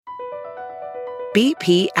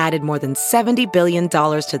BP added more than $70 billion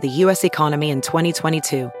to the U.S. economy in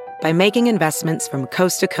 2022 by making investments from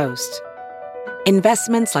coast to coast.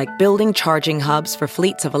 Investments like building charging hubs for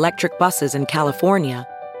fleets of electric buses in California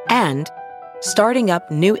and starting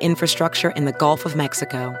up new infrastructure in the Gulf of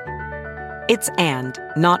Mexico. It's and,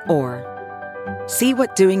 not or. See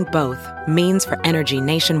what doing both means for energy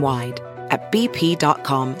nationwide at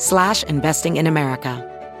bp.com/investing in America.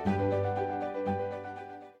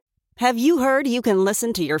 Have you heard you can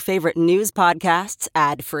listen to your favorite news podcasts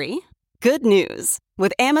ad-free? Good news.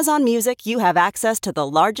 With Amazon Music, you have access to the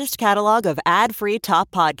largest catalog of ad-free top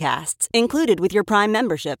podcasts included with your Prime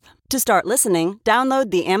membership. To start listening, download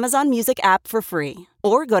the Amazon Music app for free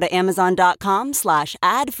or go to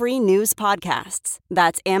amazon.com/ad-free news podcasts.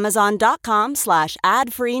 That's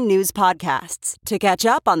amazon.com/ad-free news podcasts to catch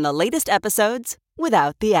up on the latest episodes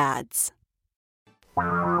without the ads.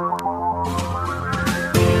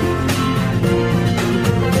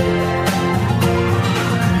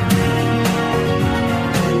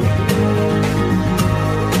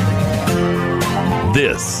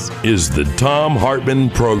 This is the Thom Hartmann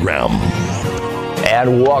Program.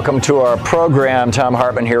 And welcome to our program. Thom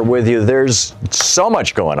Hartmann here with you. There's so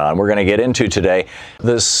much going on we're going to get into today.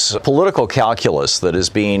 This political calculus that is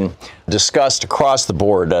being discussed across the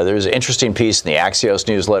board. There's an interesting piece in the Axios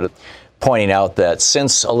newsletter pointing out that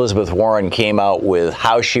since Elizabeth Warren came out with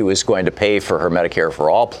how she was going to pay for her Medicare For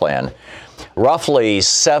All plan, roughly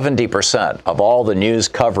 70% of all the news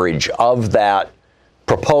coverage of that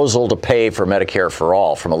proposal to pay for Medicare for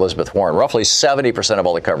All from Elizabeth Warren, roughly 70% of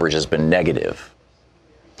all the coverage has been negative.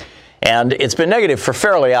 And it's been negative for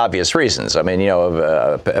fairly obvious reasons. I mean,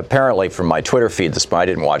 apparently from my Twitter feed this morning, I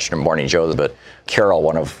didn't watch the Morning Joe, but Carol,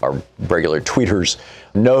 one of our regular tweeters,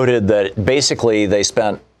 noted that basically they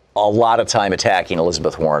spent a lot of time attacking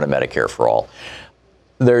Elizabeth Warren and Medicare for All.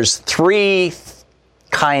 There's three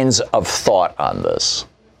kinds of thought on this.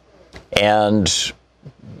 And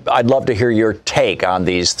I'd love to hear your take on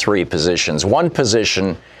these three positions. One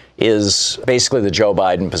position is basically the Joe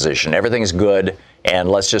Biden position. Everything's good, and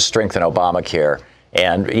let's just strengthen Obamacare.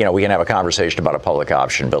 And, we can have a conversation about a public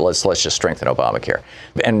option, but let's just strengthen Obamacare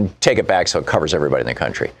and take it back so it covers everybody in the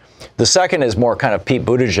country. The second is more kind of Pete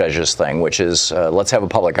Buttigieg's thing, which is let's have a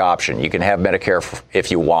public option. You can have Medicare if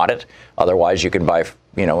you want it. Otherwise, you can buy,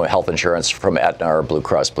 health insurance from Aetna or Blue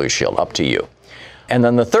Cross Blue Shield, up to you. And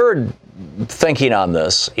then the third thinking on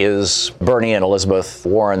this is Bernie and Elizabeth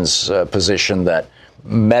Warren's position that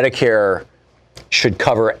Medicare should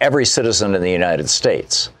cover every citizen in the United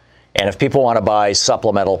States. And if people want to buy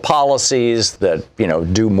supplemental policies that,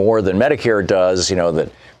 do more than Medicare does,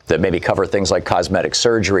 that maybe cover things like cosmetic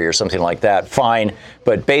surgery or something like that, fine.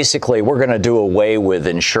 But basically, we're going to do away with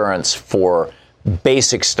insurance for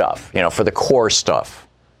basic stuff, for the core stuff,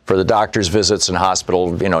 for the doctor's visits and hospital,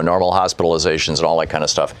 normal hospitalizations and all that kind of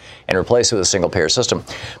stuff, and replace it with a single payer system.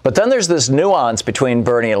 But then there's this nuance between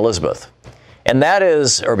Bernie and Elizabeth. And that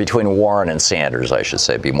is, or between Warren and Sanders, I should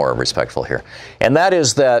say, be more respectful here. And that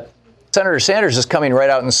is that Senator Sanders is coming right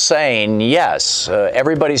out and saying, yes,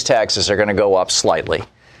 everybody's taxes are going to go up slightly.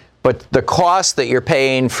 But the cost that you're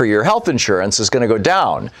paying for your health insurance is going to go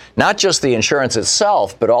down. Not just the insurance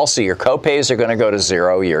itself, but also your copays are going to go to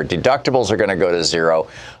zero. Your deductibles are going to go to zero.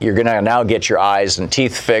 You're going to now get your eyes and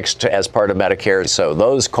teeth fixed as part of Medicare. So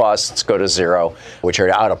those costs go to zero, which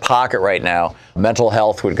are out of pocket right now. Mental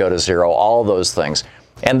health would go to zero, all of those things.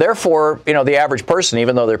 And therefore, the average person,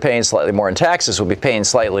 even though they're paying slightly more in taxes, will be paying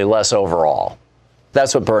slightly less overall.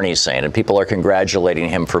 That's what Bernie's saying. And people are congratulating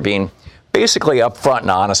him for being basically upfront and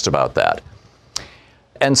honest about that.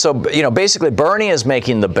 And so, basically Bernie is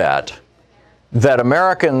making the bet that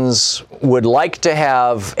Americans would like to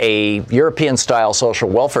have a European-style social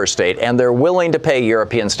welfare state, and they're willing to pay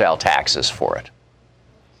European-style taxes for it.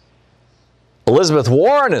 Elizabeth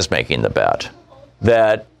Warren is making the bet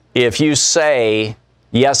that if you say,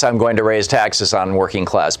 yes, I'm going to raise taxes on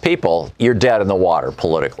working-class people, you're dead in the water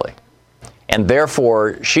politically. And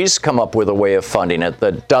therefore, she's come up with a way of funding it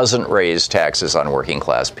that doesn't raise taxes on working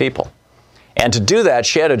class people. And to do that,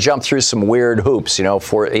 she had to jump through some weird hoops,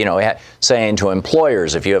 saying to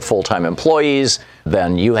employers, if you have full-time employees,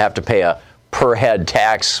 then you have to pay a per head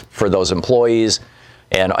tax for those employees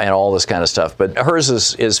and all this kind of stuff. But hers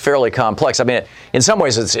is fairly complex. I mean, in some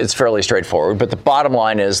ways, it's fairly straightforward. But the bottom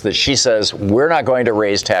line is that she says, we're not going to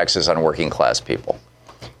raise taxes on working class people.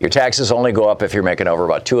 Your taxes only go up if you're making over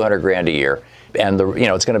about $200,000 a year, and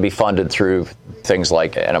it's going to be funded through things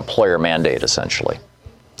like an employer mandate, essentially.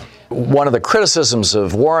 One of the criticisms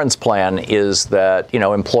of Warren's plan is that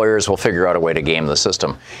employers will figure out a way to game the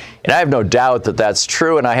system, and I have no doubt that that's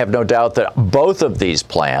true, and I have no doubt that both of these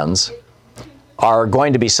plans are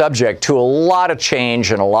going to be subject to a lot of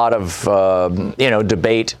change and a lot of,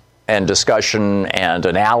 debate and discussion and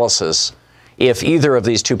analysis if either of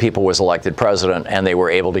these two people was elected president and they were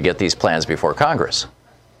able to get these plans before Congress.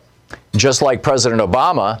 Just like President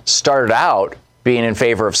Obama started out being in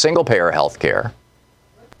favor of single-payer health care.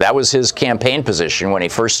 That was his campaign position when he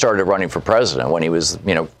first started running for president, when he was,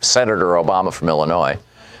 Senator Obama from Illinois,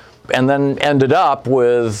 and then ended up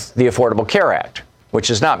with the Affordable Care Act, which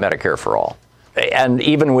is not Medicare for All. And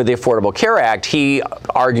even with the Affordable Care Act, he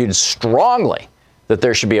argued strongly that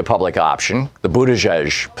there should be a public option, the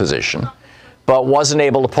Buttigieg position, but wasn't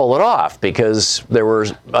able to pull it off because there were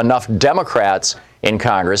enough Democrats in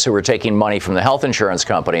Congress who were taking money from the health insurance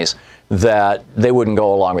companies that they wouldn't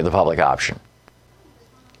go along with the public option.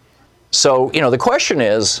 So, the question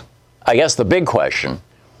is, I guess the big question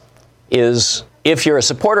is, if you're a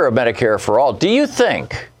supporter of Medicare for All, do you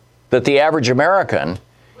think that the average American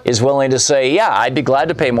is willing to say, yeah, I'd be glad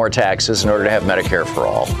to pay more taxes in order to have Medicare for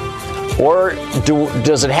All? Or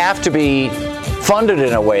does it have to be funded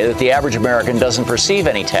in a way that the average American doesn't perceive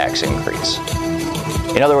any tax increase?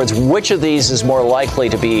 In other words, which of these is more likely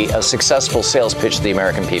to be a successful sales pitch to the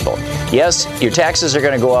American people? Yes, your taxes are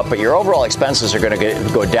going to go up, but your overall expenses are going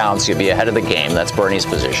to go down, so you'll be ahead of the game. That's Bernie's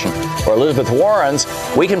position. Or Elizabeth Warren's,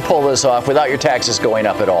 we can pull this off without your taxes going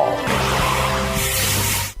up at all.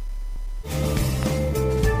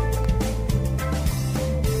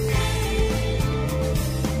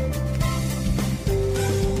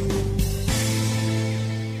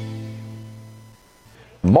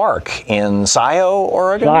 Mark in Scio,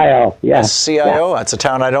 Oregon? Scio, yeah. SCIO? Yeah. That's a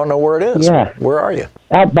town I don't know where it is. Yeah. Where are you?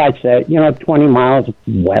 Out by, 20 miles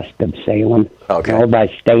west of Salem. Okay. Over by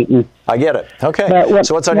Staten. I get it. Okay.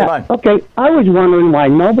 So what's on your mind? Okay. I was wondering why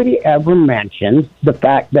nobody ever mentioned the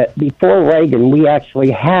fact that before Reagan, we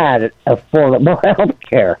actually had affordable health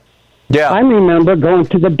care. Yeah. I remember going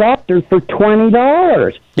to the doctor for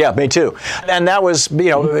 $20. Yeah, me too. And that was,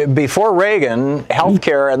 before Reagan,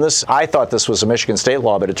 healthcare, and I thought this was a Michigan state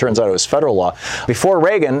law, but it turns out it was federal law. Before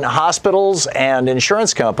Reagan, hospitals and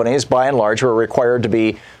insurance companies, by and large, were required to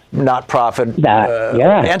be not-profit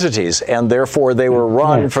entities, and therefore they were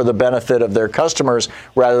run for the benefit of their customers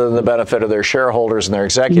rather than the benefit of their shareholders and their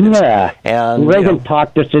executives. Yeah, and Reagan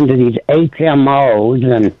talked us into these HMOs,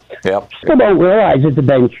 and people don't realize that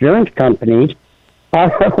the insurance companies are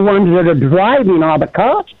the ones that are driving all the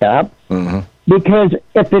cost up, because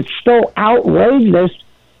if it's so outrageous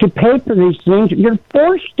to pay for these things, you're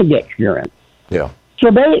forced to get insurance. Yeah.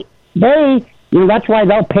 So they that's why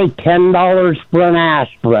they'll pay $10 for an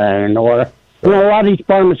aspirin, or a lot of these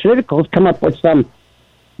pharmaceuticals come up with some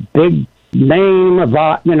big name of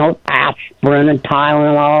aspirin and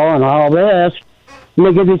Tylenol and all this, and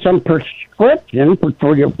they give you some prescription for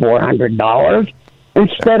 $300 or $400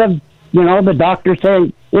 instead of the doctor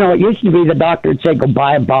saying, it used to be the doctor would say, go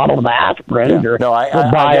buy a bottle of aspirin or buy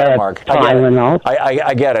a Tylenol.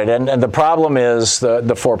 I get it. And the problem is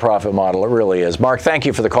the for-profit model. It really is. Mark, thank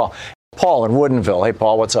you for the call. Paul in Woodinville. Hey,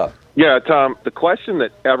 Paul, what's up? Yeah, Tom, the question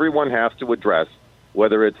that everyone has to address,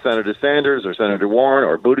 whether it's Senator Sanders or Senator Warren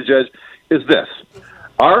or Buttigieg, is this.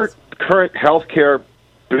 Our current health care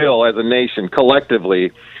bill as a nation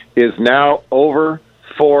collectively is now over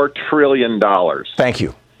 $4 trillion. Thank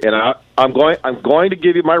you. And I'm going to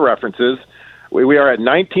give you my references. We are at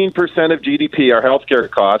 19% of GDP, our health care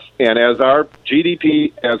costs, and as our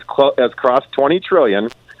GDP has crossed 20 trillion,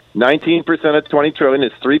 19% of 20 trillion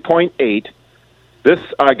is 3.8. This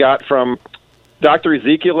I got from Dr.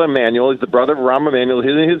 Ezekiel Emanuel. He's the brother of Rahm Emanuel.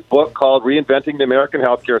 In his book called Reinventing the American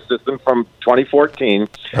Healthcare System from 2014.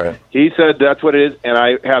 Right. He said that's what it is, and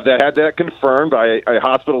I had that confirmed by a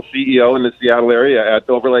hospital CEO in the Seattle area at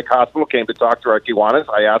Overlake Hospital, came to talk to our Kiwanis.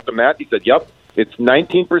 I asked him that. He said, yep, it's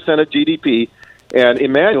 19% of GDP. And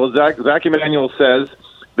Zach Emanuel says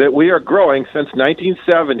that we are growing since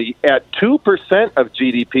 1970 at 2% of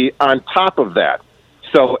GDP on top of that.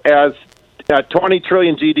 So as at 20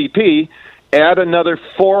 trillion GDP, add another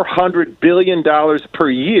 $400 billion per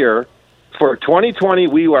year. For 2020,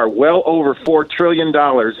 we are well over $4 trillion.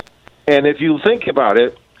 And if you think about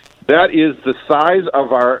it, that is the size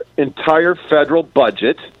of our entire federal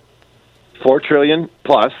budget, $4 trillion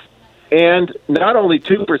plus. And not only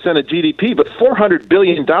 2% of GDP, but $400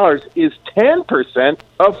 billion is 10%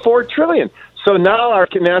 of $4 trillion. So now our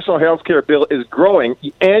national health care bill is growing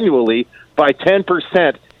annually by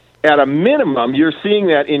 10%. At a minimum, you're seeing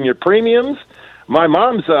that in your premiums. My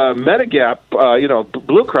mom's Medigap,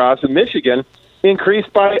 Blue Cross in Michigan,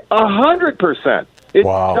 increased by 100%. It's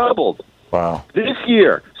doubled. Wow. This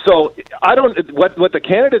year. So what the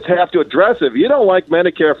candidates have to address, if you don't like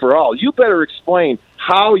Medicare for All, you better explain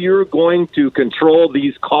how you're going to control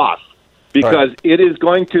these costs, because it is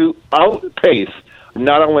going to outpace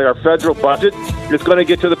not only our federal budget, it's going to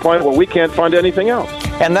get to the point where we can't fund anything else.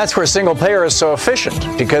 And that's where single payer is so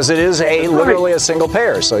efficient, because it is literally a single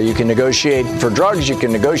payer. So you can negotiate for drugs, you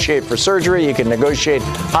can negotiate for surgery, you can negotiate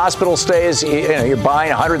hospital stays. You're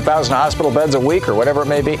buying 100,000 hospital beds a week or whatever it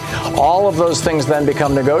may be. All of those things then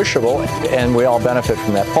become negotiable, and we all benefit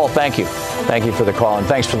from that. Paul, thank you. Thank you for the call, and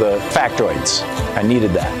thanks for the factoids. I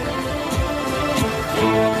needed that.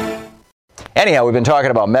 Anyhow, we've been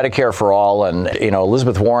talking about Medicare for All, and,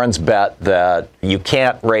 Elizabeth Warren's bet that you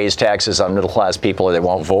can't raise taxes on middle-class people or they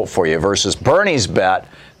won't vote for you, versus Bernie's bet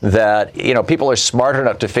that, people are smart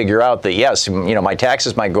enough to figure out that, yes, my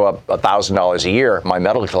taxes might go up $1,000 a year. My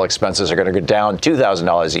medical expenses are going to go down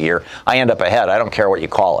 $2,000 a year. I end up ahead. I don't care what you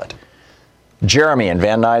call it. Jeremy in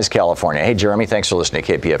Van Nuys, California. Hey, Jeremy, thanks for listening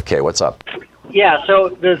to KPFK. What's up? Yeah, so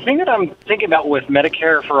the thing that I'm thinking about with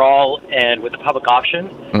Medicare for All and with the public option,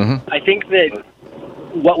 I think that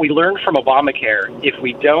what we learned from Obamacare, if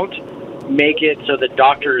we don't make it so that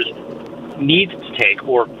doctors need to take,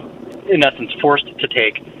 or in essence forced to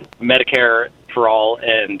take, Medicare for All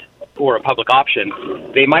or a public option,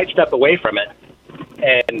 they might step away from it,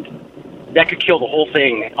 and that could kill the whole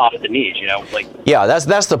thing off at the knees, Yeah,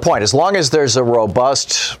 that's the point. As long as there's a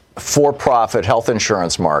robust for-profit health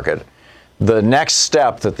insurance market, the next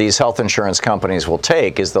step that these health insurance companies will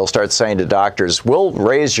take is they'll start saying to doctors, we'll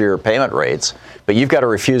raise your payment rates, but you've got to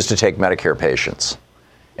refuse to take Medicare patients.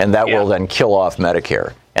 And that will then kill off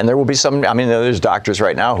Medicare. And there will be there's doctors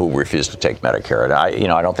right now who refuse to take Medicare. And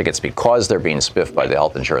I don't think it's because they're being spiffed by the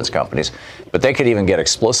health insurance companies, but they could even get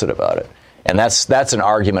explicit about it. And that's an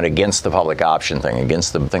argument against the public option thing,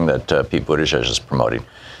 against the thing that Pete Buttigieg is promoting.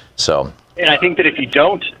 So. And I think that if you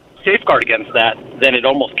don't safeguard against that, then it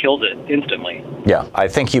almost kills it instantly. Yeah, I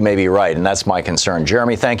think you may be right, and that's my concern.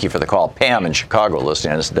 Jeremy, thank you for the call. Pam in Chicago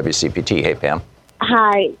listening. This is WCPT. Hey, Pam.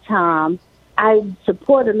 Hi, Tom. I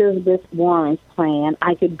support Elizabeth Warren's plan.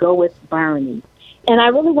 I could go with Bernie. And I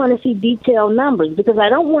really want to see detailed numbers, because I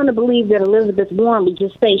don't want to believe that Elizabeth Warren would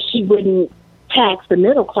just say she wouldn't tax the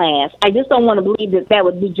middle class. I just don't want to believe that that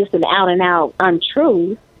would be just an out-and-out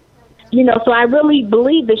untruth. So I really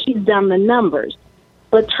believe that she's done the numbers.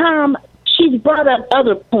 But, Tom, she's brought up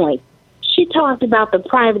other points. She talked about the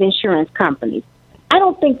private insurance companies. I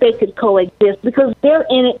don't think they could coexist, because they're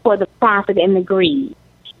in it for the profit and the greed.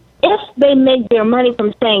 If they make their money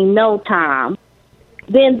from saying no, Tom,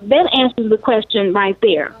 then that answers the question right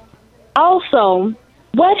there. Also,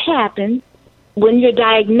 what happens when you're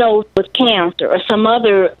diagnosed with cancer or some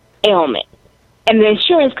other ailment and the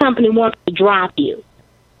insurance company wants to drop you?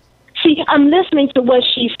 See, I'm listening to what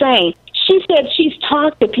she's saying. She said she's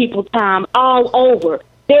talked to people, Tom, all over.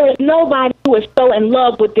 There is nobody who is so in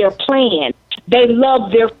love with their plan. They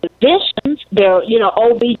love their physicians, their,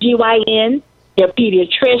 OBGYN, their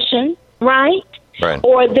pediatrician, right?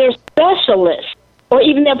 Or their specialist, or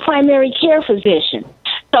even their primary care physician.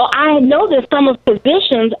 So I know that some of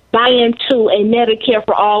physicians buy into a Medicare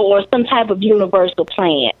for All or some type of universal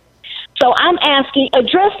plan. So I'm asking,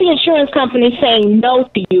 address the insurance company saying no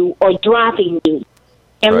to you or dropping you.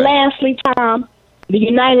 And lastly, Tom, the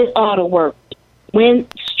United Auto Workers, when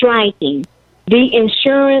striking,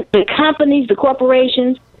 the companies, the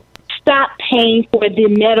corporations, stop paying for the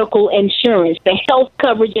medical insurance, the health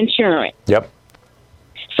coverage insurance. Yep.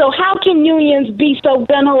 So how can unions be so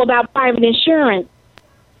gung-ho about private insurance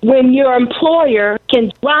when your employer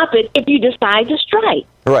can drop it if you decide to strike?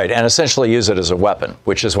 Right, and essentially use it as a weapon,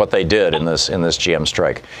 which is what they did in this GM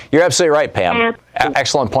strike. You're absolutely right, Pam.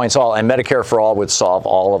 Excellent points all, and Medicare for All would solve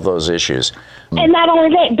all of those issues. And not only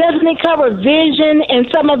that, doesn't it cover vision and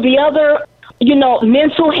some of the other,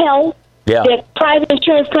 mental health that private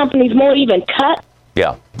insurance companies won't even cut?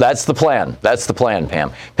 Yeah, that's the plan. That's the plan,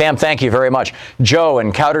 Pam. Pam, thank you very much. Joe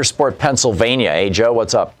in Coudersport, Pennsylvania. Hey, Joe,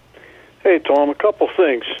 what's up? Hey, Tom, a couple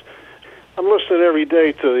things. I'm listening every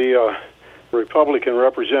day to the Republican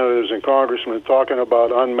representatives and congressmen talking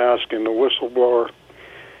about unmasking the whistleblower.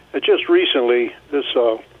 Just recently, this,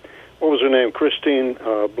 what was her name, Christine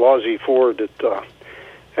Blasey Ford, that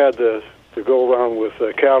had to go around with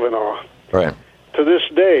Kavanaugh. Right. To this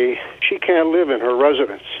day, she can't live in her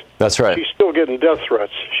residence. That's right. She's still getting death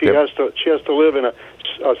threats. She has to live in a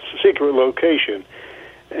secret location.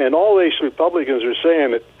 And all these Republicans are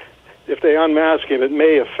saying that if they unmask him, it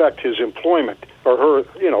may affect his employment or her,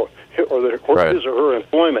 his or her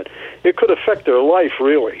employment. It could affect their life,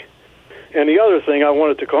 really. And the other thing I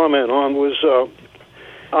wanted to comment on was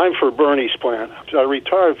I'm for Bernie's plan. I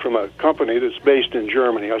retired from a company that's based in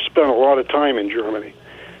Germany. I spent a lot of time in Germany.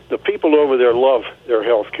 The people over there love their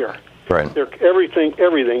health care. Right. Everything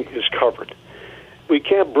is covered. We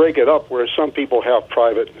can't break it up where some people have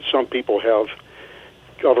private and some people have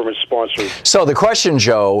government-sponsored. So the question,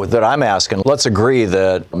 Joe, that I'm asking, let's agree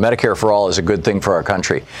that Medicare for All is a good thing for our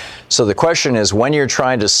country. So the question is, when you're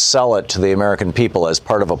trying to sell it to the American people as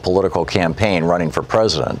part of a political campaign running for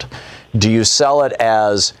president, do you sell it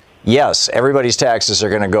as, yes, everybody's taxes are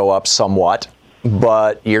going to go up somewhat,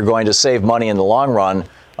 but you're going to save money in the long run?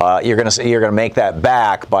 You're going to make that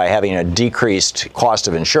back by having a decreased cost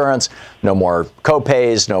of insurance, no more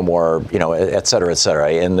co-pays, no more, et cetera,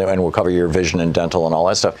 and we'll cover your vision and dental and all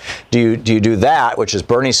that stuff. Do you do that, which is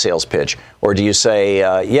Bernie's sales pitch, or do you say,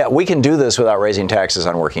 yeah, we can do this without raising taxes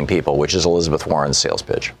on working people, which is Elizabeth Warren's sales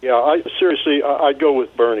pitch? Yeah, I'd go with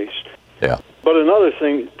Bernie's. Yeah. But another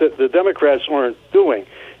thing that the Democrats aren't doing,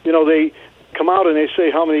 they come out and they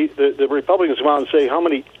say how many, the Republicans come out and say how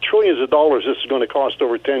many trillions of dollars this is going to cost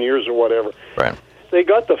over 10 years or whatever. Right. They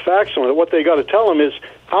got the facts on it. What they got to tell them is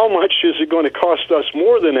how much is it going to cost us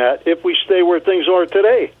more than that if we stay where things are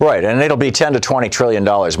today. Right, and it'll be $10 to $20 trillion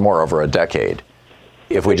more over a decade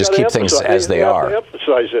if we just keep things as they are. They have to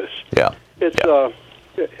emphasize this. Yeah.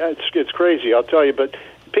 It's crazy, I'll tell you, but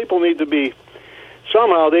people need to be,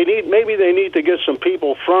 somehow maybe they need to get some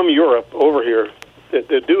people from Europe over here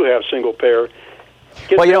that do have single payer.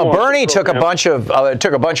 Well, Bernie took a bunch of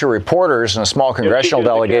reporters and a small congressional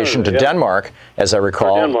delegation to Denmark, as I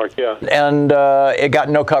recall. Denmark, yeah. And it got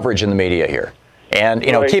no coverage in the media here. And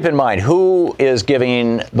keep in mind, who is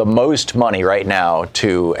giving the most money right now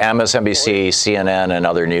to MSNBC, CNN, and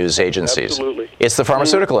other news agencies? Absolutely. It's the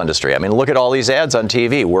pharmaceutical industry. I mean, look at all these ads on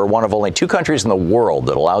TV. We're one of only 2 countries in the world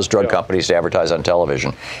that allows drug companies to advertise on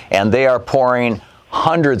television, and they are pouring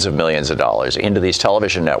hundreds of millions of dollars into these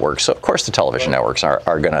television networks. So, of course, the television networks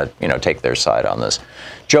are going to, take their side on this.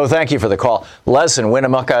 Joe, thank you for the call. Les in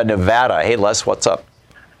Winnemucca, Nevada. Hey, Les, what's up?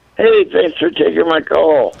 Hey, thanks for taking my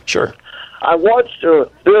call. Sure. I watched a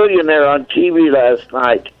billionaire on TV last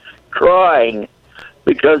night crying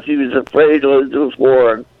because he was afraid Elizabeth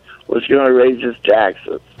Warren was going to raise his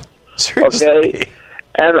taxes. Seriously? Okay?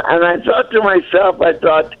 And I thought to myself,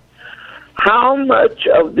 how much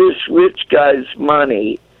of this rich guy's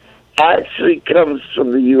money actually comes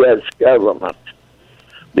from the U.S. government?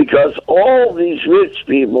 Because all these rich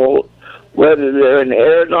people, whether they're in the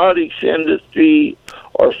aeronautics industry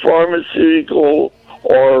or pharmaceutical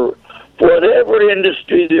or whatever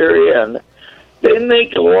industry they're in, they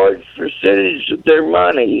make a large percentage of their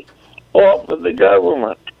money off of the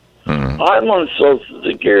government. Mm-hmm. I'm on Social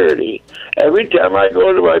Security. Every time I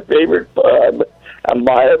go to my favorite pub and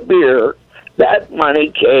buy a beer, that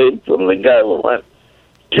money came from the government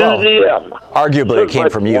to them. Arguably, it came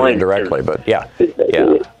from you indirectly, but yeah.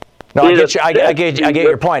 No, I get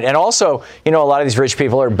your point. And also, a lot of these rich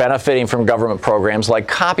people are benefiting from government programs like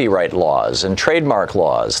copyright laws and trademark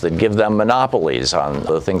laws that give them monopolies on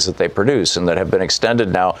the things that they produce and that have been extended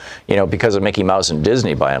now, because of Mickey Mouse and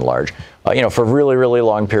Disney by and large, for really, really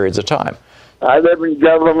long periods of time. I live in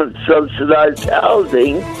government subsidized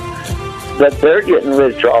housing that they're getting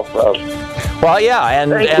rich off of. Well, yeah,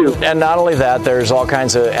 and not only that, there's all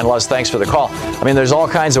kinds of, and Les, thanks for the call. I mean, there's all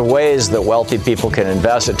kinds of ways that wealthy people can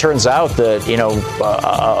invest. It turns out that,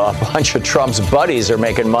 a bunch of Trump's buddies are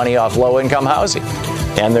making money off low-income housing,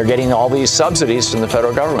 and they're getting all these subsidies from the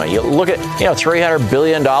federal government. You look at, $300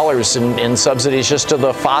 billion in subsidies just to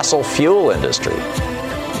the fossil fuel industry.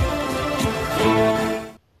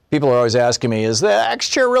 People are always asking me, is the X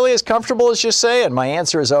chair really as comfortable as you say? And my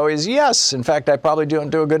answer is always yes. In fact, I probably don't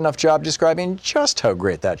do a good enough job describing just how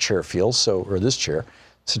great that chair feels, or this chair.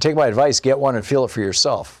 So take my advice, get one and feel it for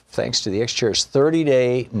yourself. Thanks to the X chair's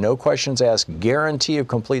 30-day, no questions asked guarantee of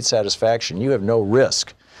complete satisfaction, you have no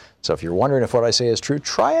risk. So if you're wondering if what I say is true,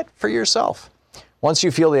 try it for yourself. Once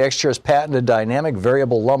you feel the X chair's patented dynamic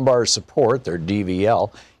variable lumbar support, their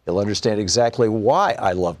DVL, you'll understand exactly why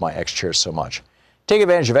I love my X chair so much. Take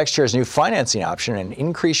advantage of X-Chair's new financing option and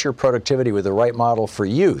increase your productivity with the right model for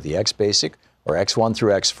you, the X-Basic or X1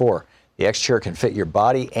 through X4. The X-Chair can fit your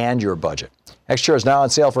body and your budget. X-Chair is now on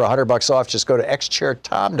sale for $100 off. Just go to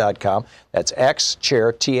xchairtom.com. That's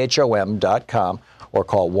xchairtom.com or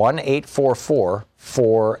call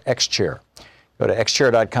 1-844-4XChair. Go to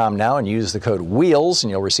xchair.com now and use the code WHEELS,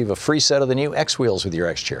 and you'll receive a free set of the new X-Wheels with your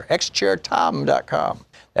X-Chair. xchairtom.com.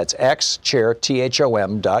 That's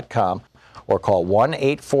xchairtom.com. or call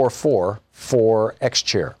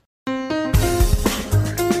 1-844-4XChair.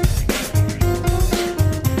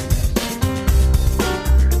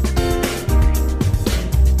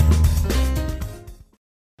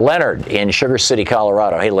 Leonard in Sugar City,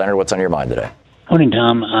 Colorado. Hey, Leonard, what's on your mind today? Morning,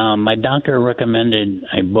 Tom. My doctor recommended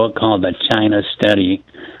a book called The China Study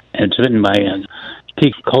It's written by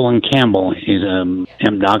T. Colin Campbell. He's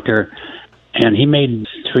a doctor, and he made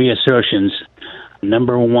 3 assertions.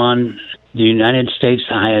 Number one, the United States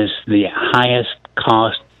has the highest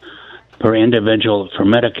cost per individual for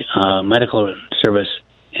medical service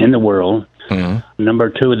in the world. Mm-hmm. Number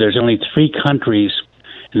 2, there's only 3 countries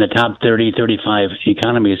in the top 30, 35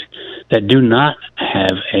 economies that do not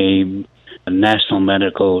have a national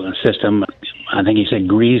medical system. I think he said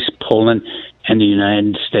Greece, Poland, and the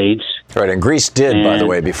United States. Right, and Greece did, by the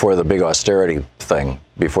way, before the big austerity thing,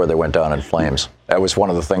 before they went down in flames. That was one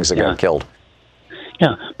of the things that got killed.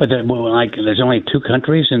 Yeah, but there's only 2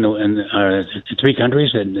 countries or 3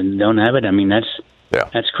 countries that don't have it. I mean,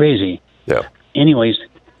 that's crazy. Yeah. Anyways,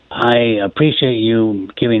 I appreciate you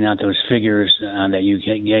giving out those figures that you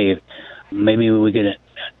gave. Maybe we could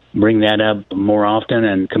bring that up more often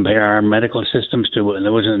and compare our medical systems to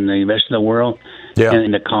those in the rest of the world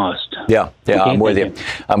and the cost. Yeah, I'm with you.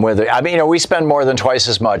 I mean, we spend more than twice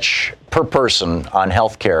as much per person on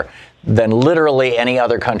health care than literally any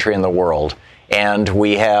other country in the world. And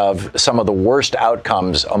we have some of the worst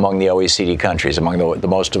outcomes among the OECD countries, among the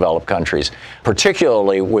most developed countries,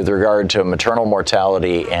 particularly with regard to maternal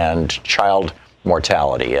mortality and child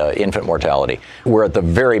mortality, infant mortality. We're at the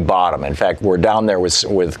very bottom. In fact, we're down there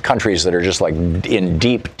with countries that are just like in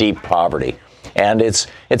deep, deep poverty. And it's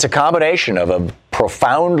a combination of a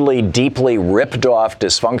profoundly, deeply ripped off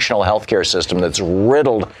dysfunctional healthcare system that's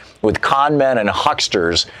riddled with con men and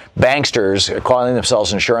hucksters, banksters, calling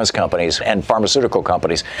themselves insurance companies and pharmaceutical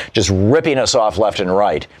companies, just ripping us off left and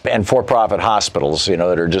right, and for-profit hospitals,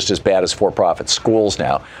 that are just as bad as for-profit schools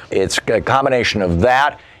now. It's a combination of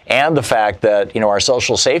that and the fact that, our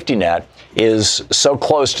social safety net is so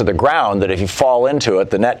close to the ground that if you fall into it,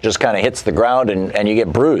 the net just kind of hits the ground and you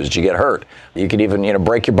get bruised, you get hurt. You could even,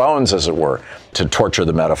 break your bones, as it were, to torture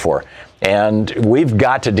the metaphor. And we've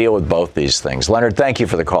got to deal with both these things. Leonard, thank you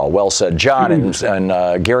for the call. Well said. John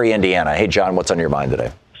in Gary, Indiana. Hey, John, what's on your mind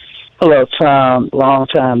today? Hello, Tom.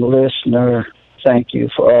 Long-time listener. Thank you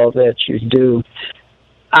for all that you do.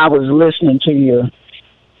 I was listening to your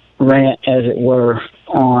rant, as it were,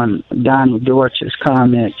 on Donald Dorch's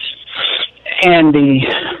comments and the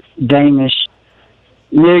Danish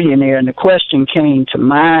millionaire, and the question came to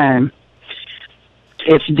mind: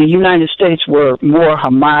 if the United States were more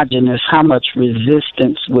homogenous, how much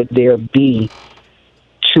resistance would there be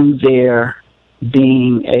to there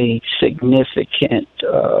being a significant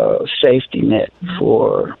safety net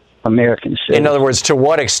for American citizens? In other words, to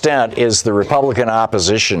what extent is the Republican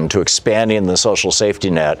opposition to expanding the social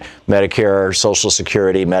safety net, Medicare, Social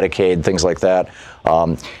Security, Medicaid, things like that,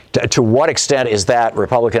 to what extent is that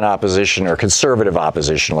Republican opposition or conservative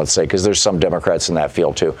opposition, let's say, because there's some Democrats in that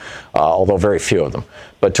field too, although very few of them,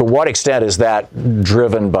 but to what extent is that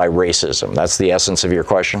driven by racism? That's the essence of your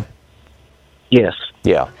question? Yes.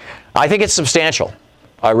 Yeah. I think it's substantial.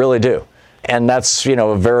 I really do. And that's,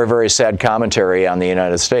 a very, very sad commentary on the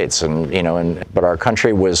United States. But our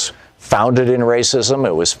country was founded in racism.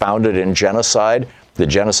 It was founded in genocide, the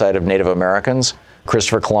genocide of Native Americans.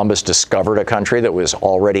 Christopher Columbus discovered a country that was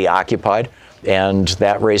already occupied. And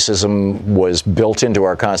that racism was built into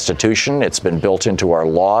our Constitution. It's been built into our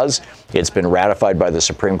laws. It's been ratified by the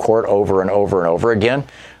Supreme Court over and over and over again.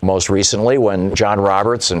 Most recently, when John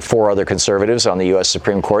Roberts and 4 other conservatives on the U.S.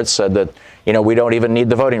 Supreme Court said that, we don't even need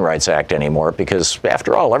the Voting Rights Act anymore because,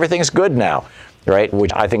 after all, everything's good now, right?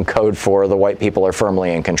 Which I think code for the white people are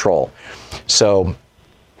firmly in control. So,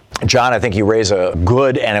 John, I think you raise a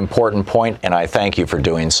good and important point, and I thank you for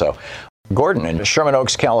doing so. Gordon in Sherman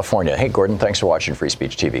Oaks, California. Hey, Gordon, thanks for watching Free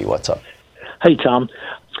Speech TV. What's up? Hey, Tom.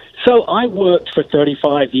 So I worked for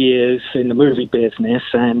 35 years in the movie business,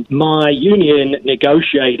 and my union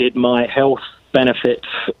negotiated my health benefits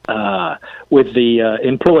with the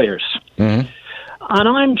employers. Mm-hmm. And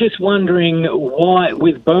I'm just wondering why,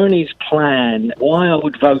 with Bernie's plan, why I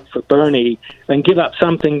would vote for Bernie and give up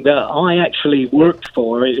something that I actually worked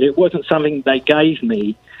for. It wasn't something they gave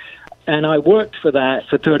me. And I worked for that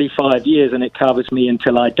for 35 years, and it covers me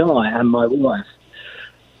until I die, and my wife.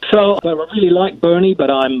 So I really like Bernie, but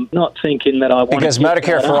I'm not thinking that I want because to... Because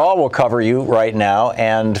Medicare For All will cover you right now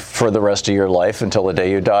and for the rest of your life until the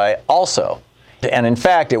day you die also. And in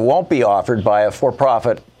fact, it won't be offered by a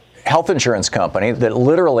for-profit health insurance company that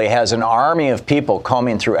literally has an army of people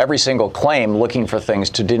combing through every single claim looking for things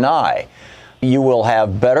to deny. You will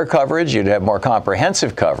have better coverage. You'd have more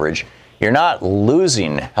comprehensive coverage. You're not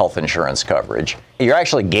losing health insurance coverage. you're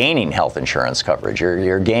actually gaining health insurance coverage.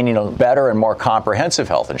 You're gaining a better and more comprehensive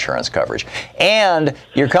health insurance coverage. And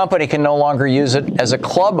your company can no longer use it as a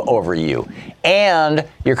club over you. And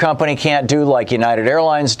your company can't do like United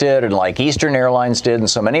Airlines did and like Eastern Airlines did and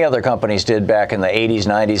so many other companies did back in the 80s,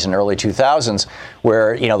 90s, and early 2000s,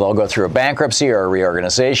 where, they'll go through a bankruptcy or a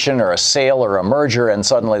reorganization or a sale or a merger, and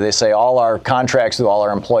suddenly they say all our contracts with all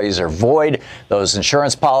our employees are void. Those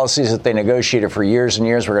insurance policies that they negotiated for years and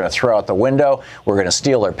years, we're going to throw out the window. We're going to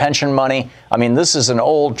steal their pension money. I mean, this is an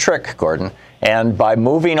old trick, Gordon. And by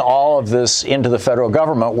moving all of this into the federal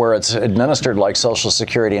government, where it's administered like Social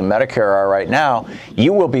Security and Medicare are right now,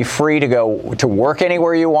 you will be free to go to work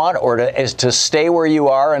anywhere you want or to stay where you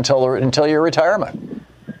are until your retirement.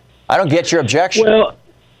 I don't get your objection. Well,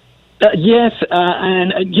 yes,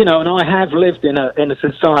 and I have lived in a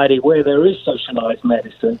society where there is socialized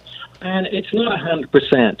medicine, and it's not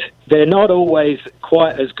 100%. They're not always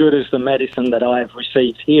quite as good as the medicine that I have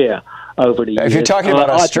received here over the years. If you're talking about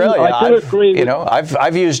Australia, I do agree.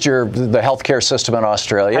 I've used the healthcare system in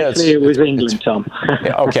Australia. Actually, it was England, Tom.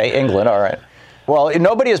 Okay, England, all right. Well,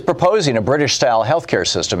 nobody is proposing a British-style healthcare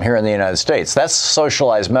system here in the United States. That's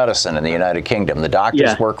socialized medicine in the United Kingdom. The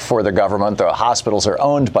doctors work for the government. The hospitals are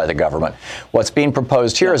owned by the government. What's being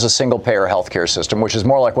proposed here is a single-payer healthcare system, which is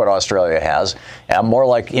more like what Australia has, and more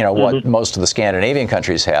like what most of the Scandinavian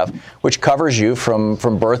countries have, which covers you from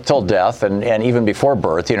birth till death, and even before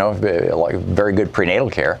birth. Like very good prenatal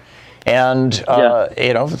care. And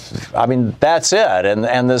I mean, that's it.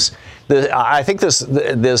 And this. I think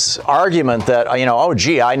this argument that,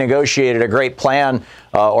 I negotiated a great plan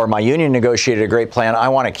or my union negotiated a great plan, I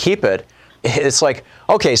want to keep it. It's like,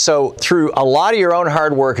 okay, so through a lot of your own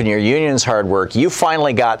hard work and your union's hard work, you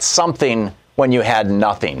finally got something when you had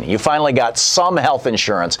nothing. You finally got some health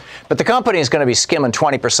insurance, but the company is going to be skimming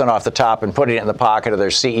 20% off the top and putting it in the pocket of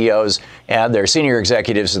their CEOs and their senior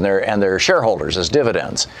executives and their shareholders as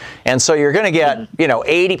dividends. And so you're going to get,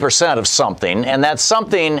 80% of something, and that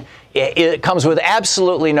something, it comes with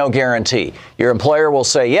absolutely no guarantee. Your employer will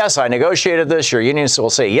say, yes, I negotiated this. Your union will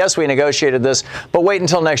say, yes, we negotiated this. But wait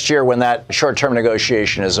until next year when that short-term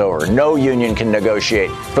negotiation is over. No union can negotiate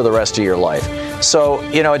for the rest of your life. So,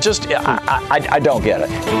 I don't get it.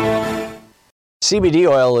 CBD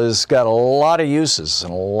oil has got a lot of uses,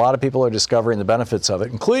 and a lot of people are discovering the benefits of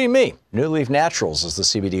it, including me. New Leaf Naturals is the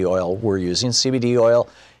CBD oil we're using. CBD oil,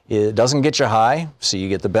 it doesn't get you high, so you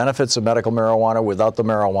get the benefits of medical marijuana without the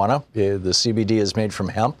marijuana. The CBD is made from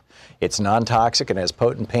hemp. It's non-toxic and has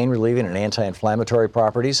potent pain-relieving and anti-inflammatory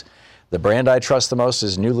properties. The brand I trust the most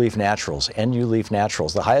is New Leaf Naturals, NU Leaf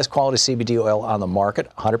Naturals, the highest quality CBD oil on the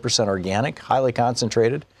market, 100% organic, highly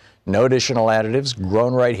concentrated, no additional additives,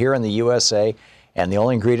 grown right here in the USA, and the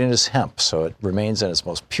only ingredient is hemp, so it remains in its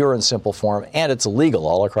most pure and simple form, and it's legal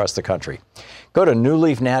all across the country. Go to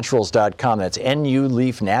newleafnaturals.com, that's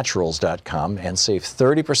nuleafnaturals.com, and save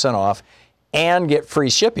 30% off and get free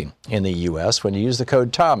shipping in the U.S. when you use the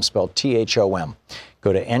code TOM, spelled THOM.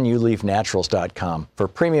 Go to nuleafnaturals.com. For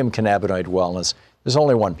premium cannabinoid wellness, there's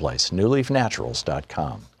only one place,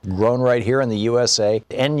 newleafnaturals.com. Grown right here in the USA,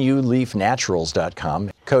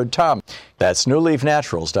 nuleafnaturals.com, code TOM. That's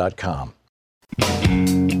newleafnaturals.com.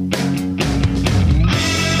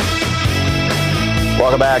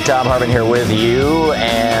 Welcome back. Tom Hartman here with you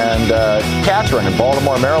and Catherine in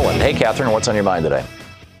Baltimore, Maryland. Hey, Catherine, what's on your mind today?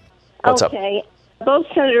 What's up? Both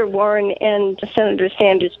Senator Warren and Senator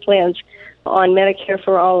Sanders' plans on Medicare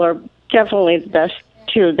for All are definitely the best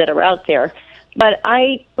two that are out there. But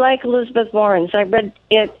I like Elizabeth Warren's. I read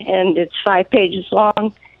it, and it's 5 pages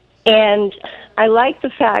long. And I like the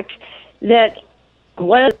fact that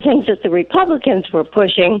one of the things that the Republicans were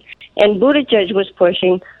pushing and Buttigieg was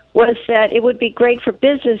pushing was that it would be great for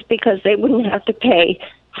business because they wouldn't have to pay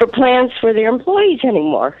for plans for their employees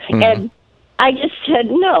anymore. Mm-hmm. And I just said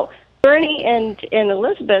no. Bernie and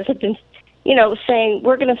Elizabeth have been, saying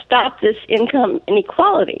we're going to stop this income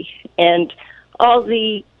inequality and all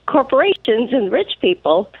the corporations and rich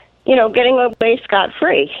people, getting away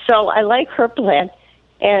scot-free. So I like her plan,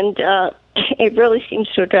 and it really seems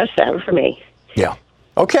to address that for me. Yeah.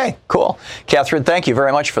 Okay, cool. Catherine, thank you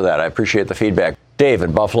very much for that. I appreciate the feedback. Dave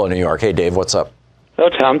in Buffalo, New York. Hey, Dave, what's up? Oh,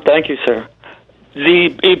 Tom, thank you, sir.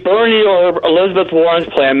 The Bernie or Elizabeth Warren's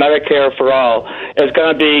plan, Medicare for All, is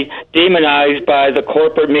going to be demonized by the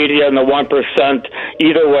corporate media and the 1%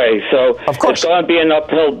 either way. So it's going to be an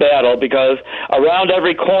uphill battle because around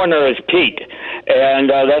every corner is Pete. And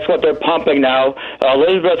that's what they're pumping now.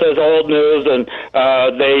 Elizabeth is old news, and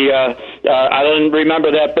I don't remember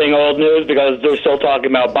that being old news because they're still talking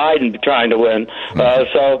about Biden trying to win. But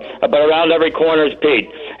around every corner is Pete.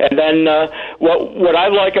 And then what I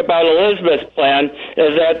like about Elizabeth's plan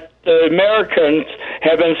is that the Americans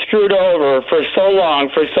have been screwed over for so long,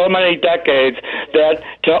 for so many decades, that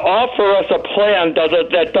to offer us a plan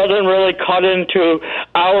that doesn't really cut into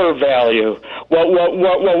our value.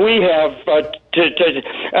 What we have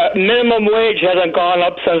minimum wage hasn't gone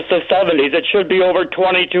up since the 70s. It should be over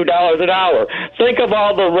 $22 an hour. Think of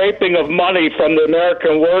all the raping of money from the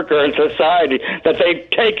American worker and society that they've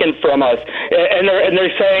taken from us, and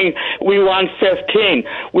they're saying we want 15.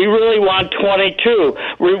 We really want 22.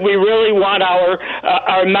 We really want our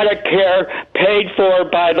Medicare paid for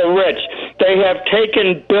by the rich. They have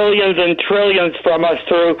taken billions and trillions from us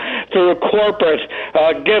through corporate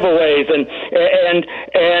giveaways and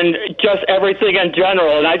just everything in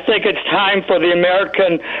general. And I think it's time for the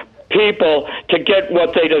American people to get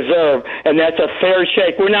what they deserve, and that's a fair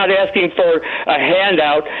shake. We're not asking for a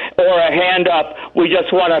handout or a hand up. We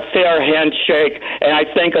just want a fair handshake, and I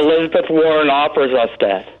think Elizabeth Warren offers us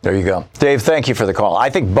that. There you go. Dave, thank you for the call. I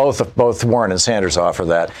think both Warren and Sanders offer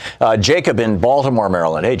that. Jacob in Baltimore,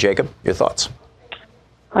 Maryland. Hey, Jacob, your thoughts?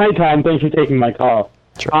 Hi, Tom. Thanks for taking my call.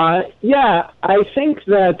 Sure. I think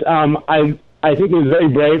that I think it was very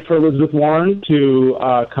brave for Elizabeth Warren to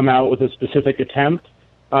come out with a specific attempt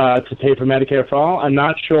to pay for Medicare for All. I'm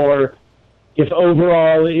not sure if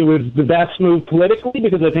overall it was the best move politically,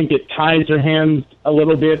 because I think it ties her hands a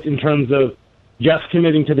little bit in terms of just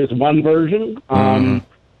committing to this one version. So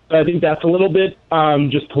I think that's a little bit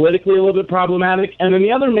just politically a little bit problematic. And then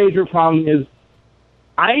the other major problem is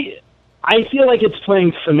I feel like it's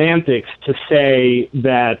playing semantics to say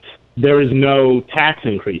that there is no tax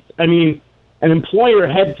increase. I mean, an employer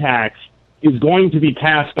head tax is going to be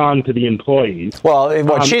passed on to the employees. Well,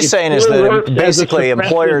 what she's saying is that basically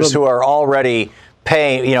employers who are already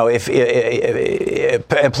paying, if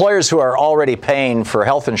employers who are already paying for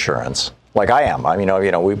health insurance, like I am,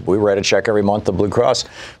 we write a check every month to Blue Cross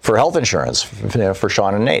for health insurance for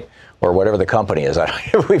Sean and Nate, or whatever the company is.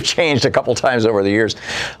 We've changed a couple times over the years,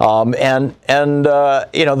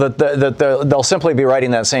 they'll simply be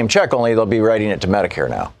writing that same check, only they'll be writing it to Medicare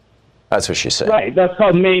now. That's what she said. Right. That's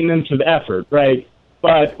called maintenance of effort, right?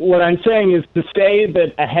 But what I'm saying is to say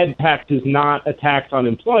that a head tax is not a tax on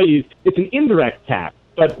employees, it's an indirect tax.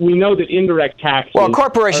 But we know that indirect taxes. Well,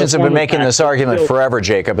 corporations have been making this argument forever,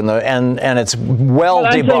 Jacob, and it's well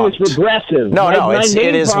debunked. I'm saying it's regressive. No,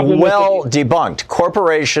 it is well debunked.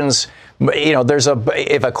 Corporations,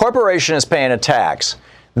 if a corporation is paying a tax,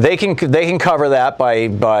 they can cover that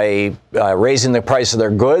by raising the price of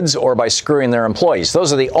their goods or by screwing their employees.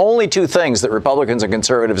 Those are the only two things that Republicans and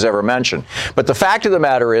conservatives ever mention. But the fact of the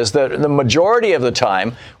matter is that the majority of the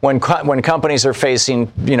time, when companies are facing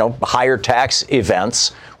higher tax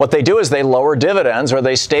events, what they do is they lower dividends or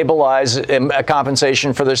they stabilize a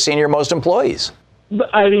compensation for their senior-most employees.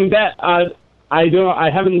 I mean that I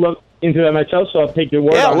haven't looked into that myself, so I'll take your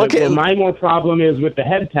word on it. My more problem is with the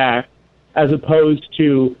head tax, as opposed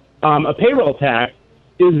to a payroll tax,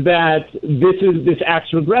 is that this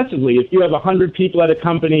acts regressively. If you have 100 people at a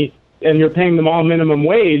company and you're paying them all minimum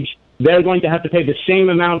wage, they're going to have to pay the same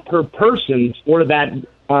amount per person for that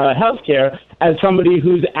health care as somebody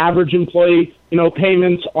whose average employee,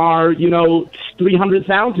 payments are,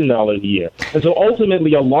 $300,000 a year. And so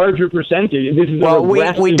ultimately a larger percentage, this is a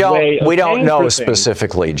regressive way of we don't paying know for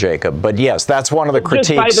specifically, Jacob, but yes, that's one of the critiques.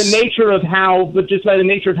 Just by the nature of how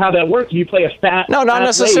that works, you play a fat. No, not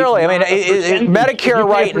necessarily. Medicare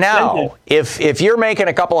right now, if you're making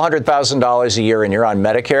a couple $100,000 a year and you're on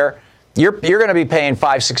Medicare, you're going to be paying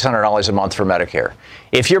 $500-600 a month for Medicare.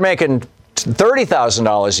 If you're making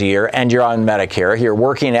 $30,000 a year and you're on Medicare, you're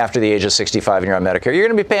working after the age of 65 and you're on Medicare, you're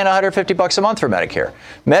going to be paying $150 a month for Medicare.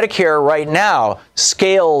 Medicare right now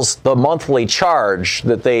scales the monthly charge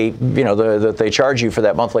that they charge you for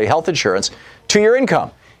that monthly health insurance to your income.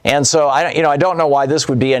 And so I don't know why this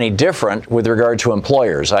would be any different with regard to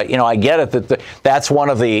employers. I get it that that's one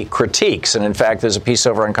of the critiques, and in fact, there's a piece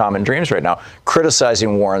over on Common Dreams right now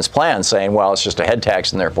criticizing Warren's plan, saying, well, it's just a head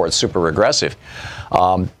tax and therefore it's super regressive.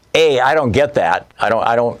 I don't get that. I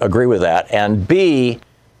don't agree with that. And B,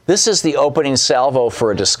 this is the opening salvo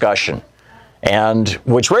for a discussion, and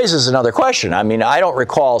which raises another question. I don't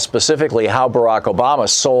recall specifically how Barack Obama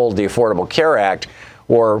sold the Affordable Care Act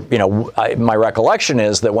or my recollection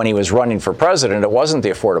is that when he was running for president, it wasn't the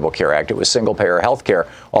Affordable Care Act, it was single-payer health care,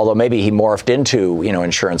 although maybe he morphed into,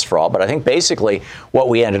 insurance for all. But I think basically what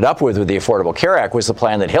we ended up with the Affordable Care Act was the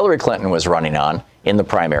plan that Hillary Clinton was running on in the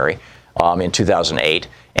primary in 2008.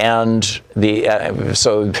 And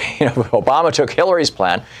so Obama took Hillary's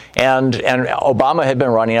plan, and Obama had been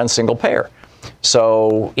running on single payer.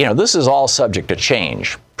 So, this is all subject to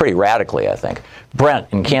change pretty radically, I think. Brent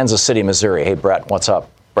in Kansas City, Missouri. Hey, Brent, what's up?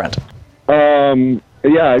 Brent.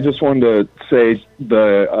 I just wanted to say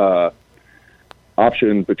the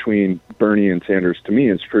option between Bernie and Sanders to me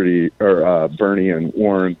is Bernie and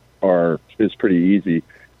Warren is pretty easy.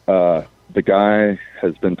 The guy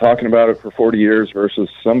has been talking about it for 40 years versus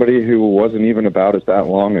somebody who wasn't even about it that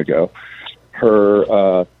long ago.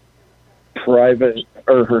 Her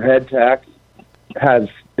her head tax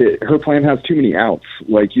her plan has too many outs.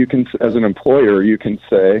 Like, you can, as an employer, you can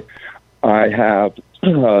say, I have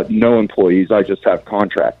no employees, I just have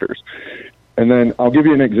contractors. And then I'll give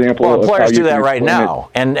you an example. Well, employers of how do that right now,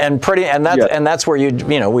 and that's where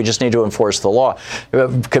we just need to enforce the law,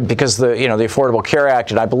 because the Affordable Care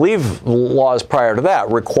Act, and I believe laws prior to that,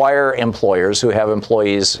 require employers who have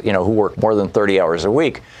employees who work more than 30 hours a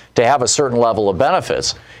week to have a certain level of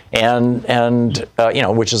benefits, and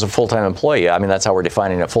which is a full-time employee. I mean, that's how we're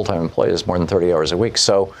defining a full-time employee, is more than 30 hours a week.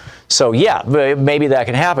 So yeah, maybe that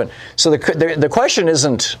can happen. So the question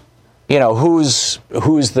isn't, who's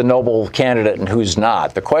the noble candidate and who's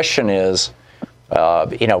not. The question is,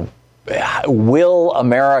 will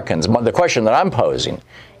Americans, the question that I'm posing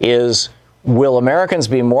is, will Americans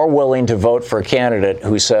be more willing to vote for a candidate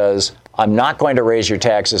who says, I'm not going to raise your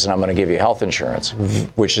taxes and I'm going to give you health insurance,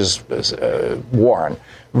 which is Warren,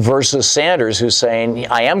 versus Sanders, who's saying,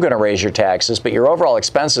 I am going to raise your taxes, but your overall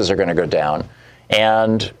expenses are going to go down,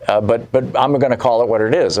 and but I'm going to call it what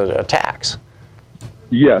it is, a tax.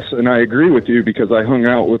 Yes, and I agree with you, because I hung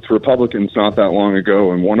out with Republicans not that long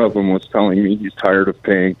ago, and one of them was telling me he's tired of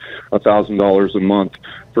paying $1,000 a month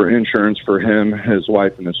for insurance for him, his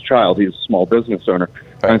wife, and his child. He's a small business owner.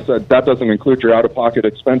 And I said, that doesn't include your out-of-pocket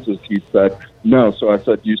expenses. He said, no. So I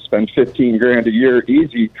said, you spend $15,000 a year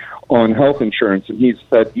easy on health insurance. And he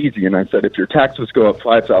said, easy. And I said, if your taxes go up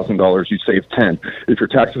 $5,000, you save $10,000. If your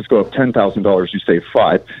taxes go up $10,000, you save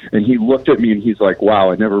 $5,000. And he looked at me and he's like,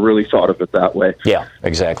 wow, I never really thought of it that way. Yeah,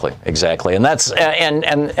 exactly. And that's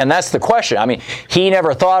and that's the question. I mean, he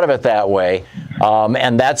never thought of it that way.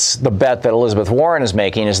 And that's the bet that Elizabeth Warren is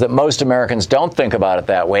making, is that most Americans don't think about it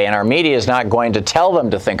that way, and our media is not going to tell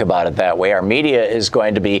them to think about it that way. Our media is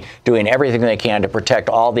going to be doing everything they can to protect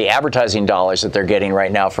all the advertising dollars that they're getting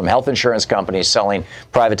right now from health insurance companies selling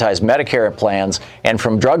privatized Medicare plans, and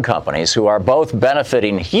from drug companies, who are both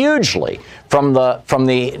benefiting hugely from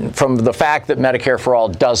the fact that Medicare for All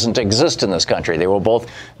doesn't exist in this country. They will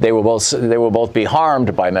both be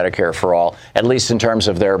harmed by Medicare for All, at least in terms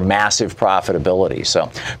of their massive profitability.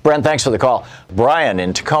 So, Brent, thanks for the call. Brian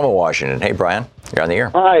in Tacoma, Washington. Hey, Brian, you're on the air.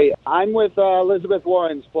 Hi, I'm with Elizabeth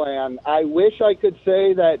Warren's plan. I wish I could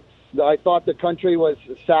say that I thought the country was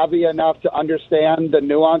savvy enough to understand the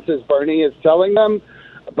nuances Bernie is telling them.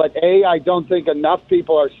 But I don't think enough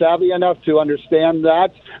people are savvy enough to understand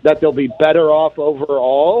that they'll be better off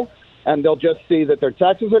overall, and they'll just see that their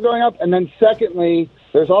taxes are going up. And then secondly,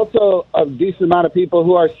 there's also a decent amount of people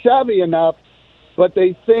who are savvy enough, but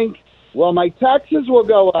they think, well, my taxes will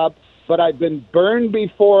go up, but I've been burned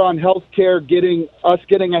before on health care, getting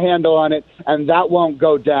a handle on it, and that won't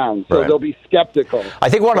go down. So They'll be skeptical. I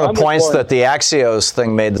think one of the points that the Axios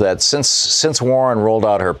thing made, that since Warren rolled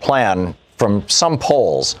out her plan, from some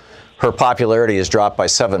polls, her popularity has dropped by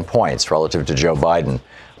 7 points relative to Joe Biden.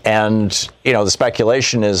 And, the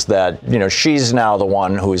speculation is that, she's now the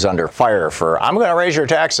one who's under fire for, I'm going to raise your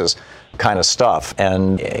taxes kind of stuff.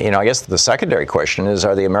 And, I guess the secondary question is,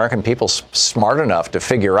 are the American people smart enough to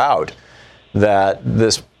figure out that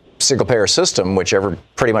this single-payer system, which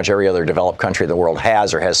pretty much every other developed country in the world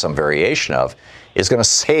has, or has some variation of, is going to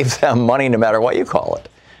save them money no matter what you call it?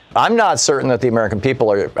 I'm not certain that the American people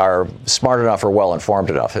are smart enough or well-informed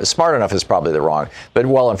enough. Smart enough is probably the wrong, but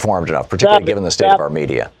well-informed enough, particularly given the state of our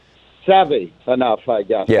media. Savvy enough, I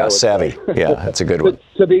guess. Yeah, savvy. Yeah, that's a good one.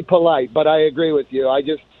 To be polite, but I agree with you.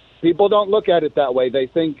 People don't look at it that way. They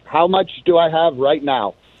think, how much do I have right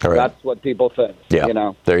now? Right. That's what people think.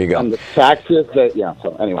 Yeah, there you go. And the taxes,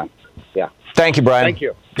 so anyway, yeah. Thank you, Brian. Thank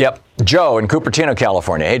you. Yep. Joe in Cupertino,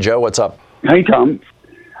 California. Hey, Joe, what's up? Hey, Tom.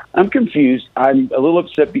 I'm confused. I'm a little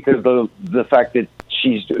upset because of the fact that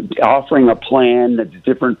she's offering a plan that's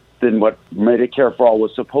different than what Medicare for All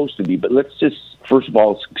was supposed to be. But let's just, first of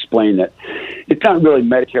all, explain that it's not really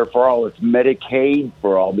Medicare for All, it's Medicaid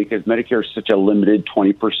for All, because Medicare is such a limited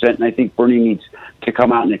 20%, and I think Bernie needs to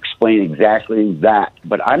come out and explain exactly that.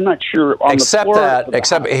 But I'm not sure on except the floor.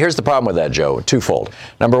 Except here's the problem with that, Joe, twofold.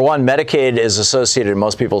 Number one, Medicaid is associated in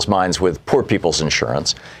most people's minds with poor people's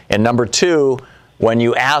insurance. And number two, when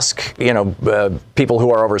you ask, people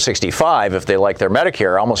who are over 65 if they like their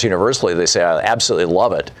Medicare, almost universally they say, I absolutely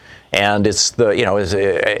love it. And it's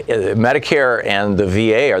Medicare and the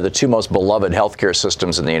VA are the two most beloved healthcare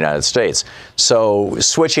systems in the United States. So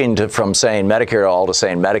switching from saying Medicare for All to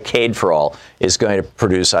saying Medicaid for All is going to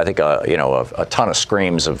produce, I think, a ton of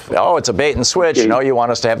screams of, oh, it's a bait and switch. Okay. No, you want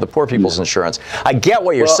us to have the poor people's insurance. I get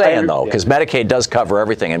what you're saying, though, because Medicaid does cover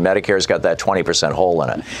everything, and Medicare's got that 20% hole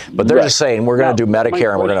in it. But they're just saying we're going to do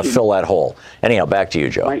Medicare and we're going to fill that hole. Anyhow, back to you,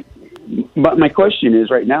 Joe. But my question is,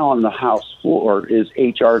 right now on the House floor is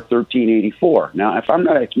H.R. 1384. Now, if I'm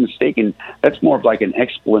not mistaken, that's more of like an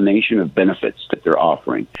explanation of benefits that they're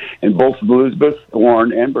offering. And both Elizabeth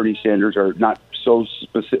Warren and Bernie Sanders are not so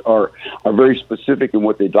specific, are very specific in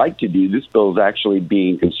what they'd like to do. This bill is actually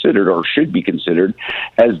being considered, or should be considered,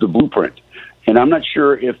 as the blueprint. And I'm not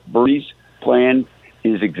sure if Bernie's plan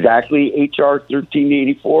is exactly H.R.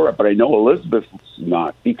 1384, but I know Elizabeth's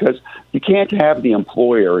not, because you can't have the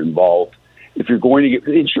employer involved if you're going to get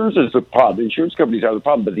insurance is the problem. Insurance companies are the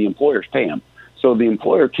problem, but the employers pay them. So the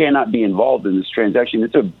employer cannot be involved in this transaction.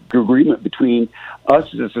 It's an agreement between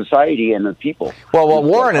us as a society and the people. Well, what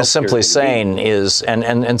Warren is simply saying is,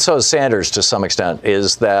 and so is Sanders to some extent,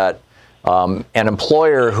 is that an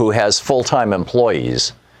employer who has full-time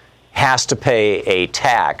employees has to pay a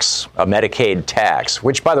tax, a Medicaid tax,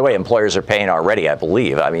 which, by the way, employers are paying already, I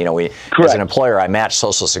believe. I mean, as an employer, I match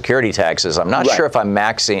Social Security taxes. I'm not sure if I'm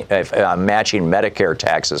matching Medicare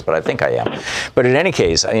taxes, but I think I am. But in any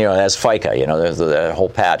case, as FICA, there's the whole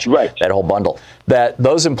patch, that whole bundle, that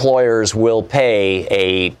those employers will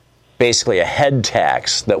pay basically a head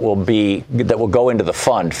tax that will go into the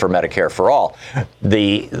fund for Medicare for All.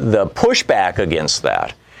 The pushback against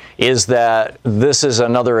that is that this is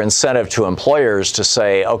another incentive to employers to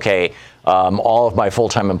say, okay, all of my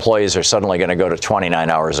full-time employees are suddenly going to go to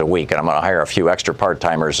 29 hours a week, and I'm going to hire a few extra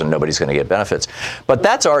part-timers, and nobody's going to get benefits. But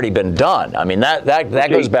that's already been done. I mean, that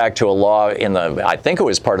goes back to a law I think it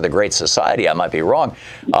was part of the Great Society. I might be wrong.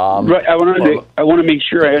 Right. I want to make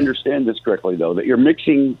sure I understand this correctly, though, that you're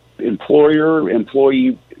mixing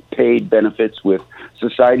employee paid benefits with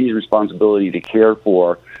society's responsibility to care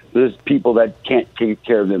for those people that can't take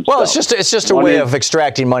care of themselves. Well, it's just a way of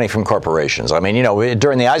extracting money from corporations. I mean,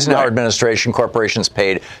 during the Eisenhower administration, corporations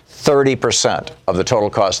paid 30% of the total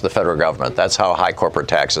cost of the federal government. That's how high corporate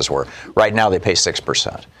taxes were. Right now, they pay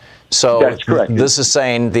 6%. So that's correct. This is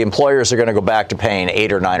saying the employers are going to go back to paying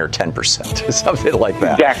 8 or 9 or 10%, something like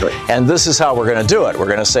that. Exactly. And this is how we're going to do it. We're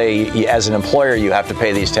going to say, as an employer, you have to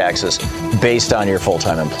pay these taxes based on your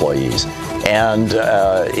full-time employees. And,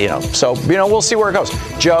 so, we'll see where it goes.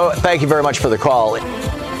 Joe, thank you very much for the call.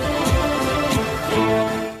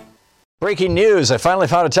 Breaking news. I finally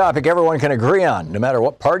found a topic everyone can agree on. No matter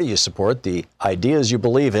what party you support, the ideas you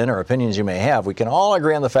believe in or opinions you may have, we can all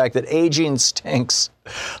agree on the fact that aging stinks.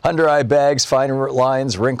 Under-eye bags, fine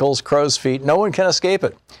lines, wrinkles, crow's feet. No one can escape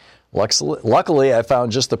it. Luckily, I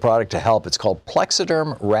found just the product to help. It's called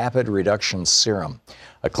Plexiderm Rapid Reduction Serum,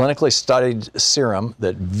 a clinically studied serum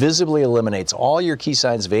that visibly eliminates all your key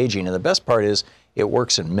signs of aging. And the best part is it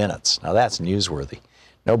works in minutes. Now, that's newsworthy.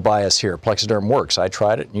 No bias here. Plexiderm works. I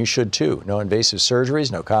tried it, and you should too. No invasive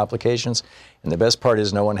surgeries, no complications, and the best part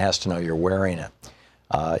is no one has to know you're wearing it.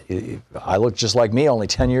 I look just like me, only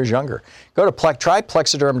 10 years younger. Go to try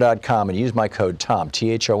Plexiderm.com and use my code TOM,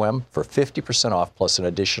 T-H-O-M, for 50% off plus an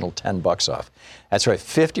additional $10 off. That's right,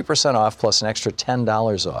 50% off plus an extra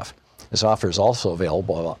 $10 off. This offer is also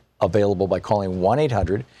available by calling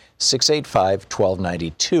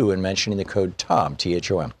 1-800-685-1292 and mentioning the code TOM,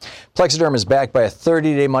 T-H-O-M. Plexiderm is backed by a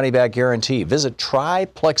 30-day money-back guarantee. Visit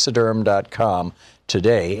tryplexiderm.com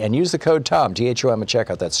today and use the code TOM, T-H-O-M, at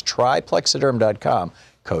checkout. That's tryplexiderm.com,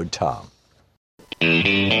 code TOM.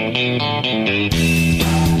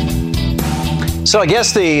 So I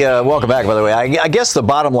guess welcome back, by the way. I guess the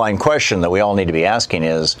bottom line question that we all need to be asking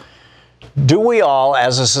is, do we all,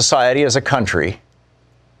 as a society, as a country,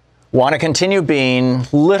 want to continue being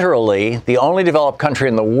literally the only developed country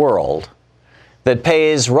in the world that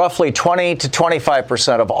pays roughly 20 to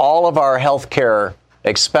 25% of all of our health care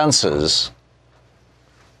expenses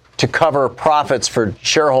to cover profits for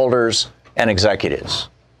shareholders and executives?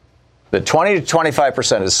 The 20 to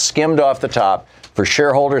 25% is skimmed off the top for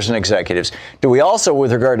shareholders and executives. Do we also,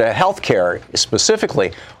 with regard to health care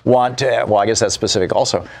specifically, want to, well, I guess that's specific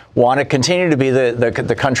also, want to continue to be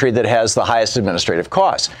the country that has the highest administrative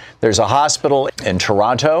costs? There's a hospital in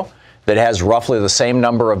Toronto that has roughly the same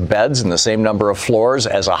number of beds and the same number of floors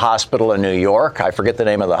as a hospital in New York. I forget the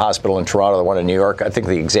name of the hospital in Toronto, the one in New York. I think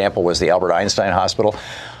the example was the Albert Einstein Hospital.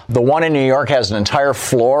 The one in New York has an entire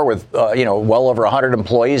floor with, well over 100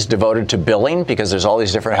 employees devoted to billing, because there's all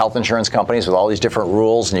these different health insurance companies with all these different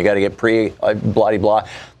rules, and you got to get blah-de-blah.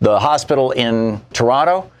 The hospital in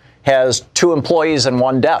Toronto has 2 employees and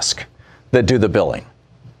 1 desk that do the billing.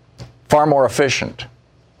 Far more efficient.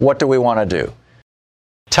 What do we want to do?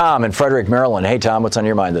 Tom in Frederick, Maryland. Hey, Tom, what's on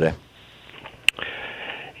your mind today?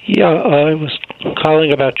 Yeah, I was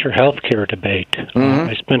calling about your health care debate.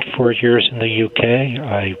 I spent 4 years in the UK.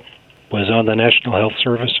 I was on the National Health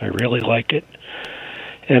Service. I really like it.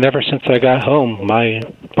 And ever since I got home, my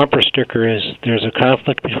bumper sticker is, there's a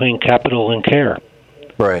conflict between capital and care.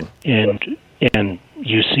 Right. And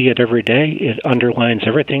you see it every day. It underlines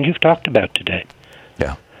everything you've talked about today.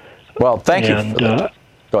 Yeah. Well, thank you.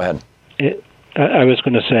 Go ahead. I was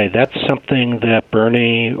going to say, that's something that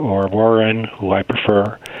Bernie or Warren, who I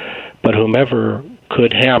prefer, but whomever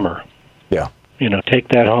could hammer. Yeah. Take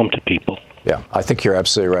that home to people. Yeah, I think you're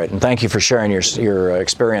absolutely right. And thank you for sharing your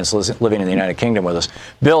experience living in the United Kingdom with us.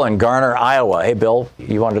 Bill in Garner, Iowa. Hey, Bill,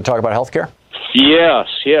 you wanted to talk about health care? Yes.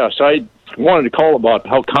 I wanted to call about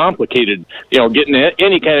how complicated, getting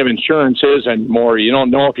any kind of insurance is anymore. You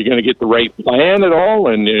don't know if you're going to get the right plan at all,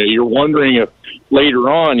 and you're wondering if later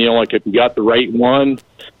on, like if you got the right one.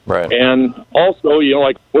 Right. And also,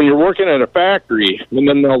 like when you're working at a factory, and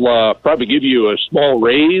then they'll probably give you a small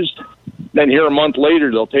raise, then here a month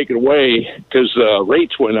later they'll take it away because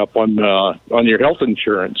rates went up on your health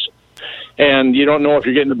insurance, and you don't know if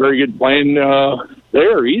you're getting a very good plan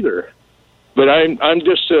there either. But I'm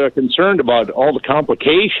just concerned about all the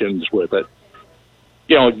complications with it.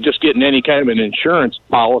 Just getting any kind of an insurance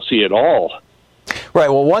policy at all. Right.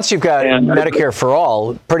 Well, once you've got Medicare for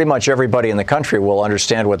All, pretty much everybody in the country will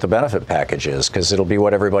understand what the benefit package is, because it'll be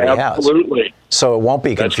what everybody has. Absolutely. So it won't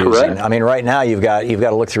be confusing. That's correct. I mean, right now you've got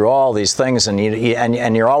to look through all these things, and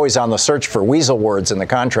you're always on the search for weasel words in the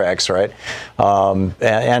contracts, right? And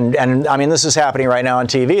I mean, this is happening right now on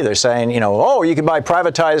TV. They're saying, you can buy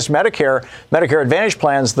privatized Medicare Advantage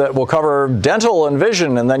plans that will cover dental and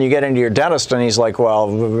vision, and then you get into your dentist, and he's like,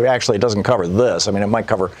 well, actually, it doesn't cover this. I mean, it might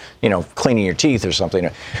cover, cleaning your teeth or something,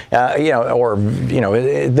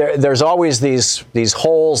 there's always these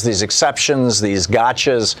holes, these exceptions, these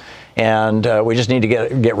gotchas, and we just need to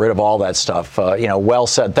get rid of all that stuff. Well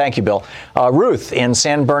said. Thank you, Bill. Ruth in the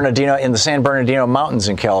San Bernardino Mountains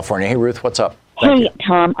in California. Hey, Ruth, what's up? Hey,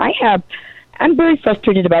 Tom. I'm very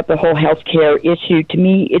frustrated about the whole health care issue. To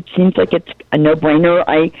me, it seems like it's a no-brainer.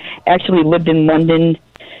 I actually lived in London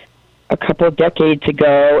a couple of decades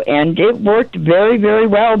ago, and it worked very, very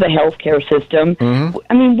well, the healthcare system. Mm-hmm.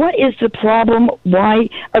 I mean, what is the problem? Why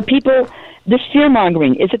are people, this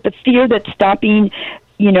fear-mongering, is it the fear that's stopping,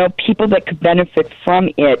 people that could benefit from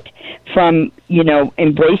it, from,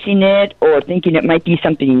 embracing it or thinking it might be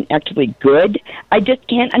something actually good? I just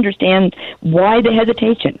can't understand why the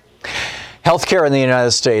hesitation. Healthcare in the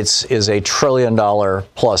United States is a $1 trillion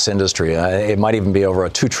plus industry. It might even be over a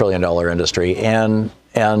 $2 trillion industry. And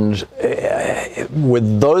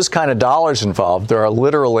with those kind of dollars involved, there are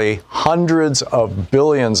literally hundreds of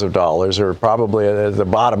billions of dollars, or probably at the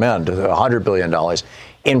bottom end, $100 billion,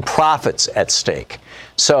 in profits at stake.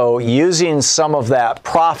 So using some of that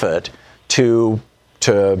profit to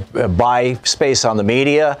buy space on the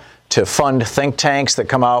media, to fund think tanks that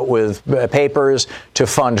come out with papers, to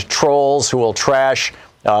fund trolls who will trash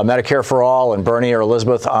Medicare for All and Bernie or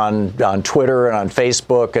Elizabeth on Twitter and on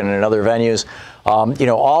Facebook and in other venues.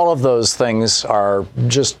 All of those things are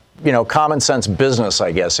just, common sense business,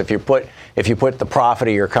 I guess, if you put the profit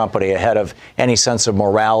of your company ahead of any sense of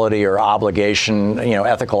morality or obligation,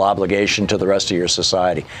 ethical obligation to the rest of your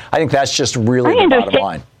society. I think that's just really the bottom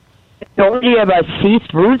line. Don't you ever see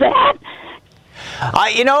through that?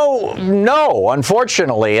 No,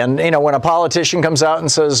 unfortunately. And, when a politician comes out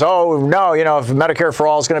and says, oh, no, if Medicare for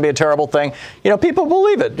All is going to be a terrible thing, people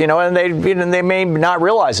believe it, and they may not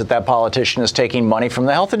realize that politician is taking money from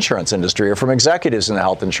the health insurance industry or from executives in the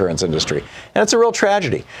health insurance industry. And it's a real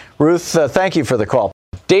tragedy. Ruth, thank you for the call.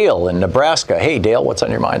 Dale in Nebraska. Hey, Dale, what's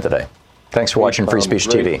on your mind today? Thanks for watching Free Speech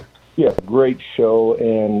TV. Yeah, great show.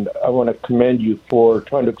 And I want to commend you for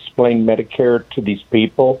trying to explain Medicare to these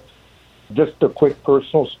people. Just a quick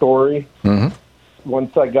personal story. Mm-hmm.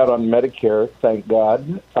 Once I got on Medicare, thank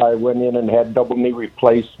God, I went in and had double knee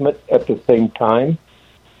replacement at the same time.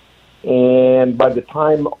 And by the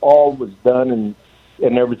time all was done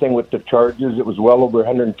and everything with the charges, it was well over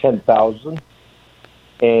 $110,000.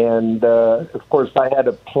 And of course, I had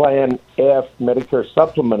a Plan F Medicare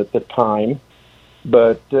supplement at the time,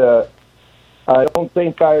 but I don't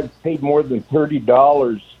think I paid more than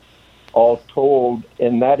 $30 all told,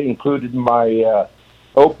 and that included my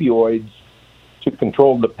opioids to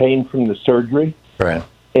control the pain from the surgery. Right.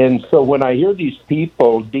 And so when I hear these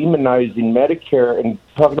people demonizing Medicare and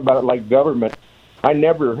talking about it like government, I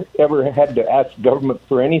never, ever had to ask government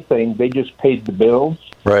for anything. They just paid the bills.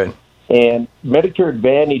 Right. And Medicare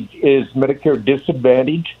Advantage is Medicare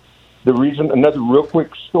Disadvantage. The reason, another real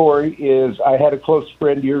quick story is I had a close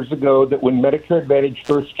friend years ago that when Medicare Advantage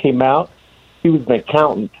first came out, he was an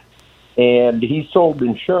accountant. And he sold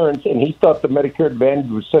insurance, and he thought the Medicare Advantage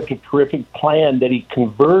was such a terrific plan that he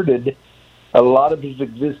converted a lot of his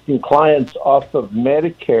existing clients off of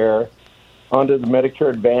Medicare onto the Medicare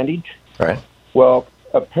Advantage. Right. Well,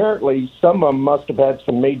 apparently some of them must have had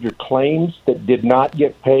some major claims that did not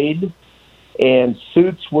get paid, and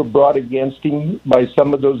suits were brought against him by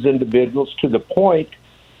some of those individuals to the point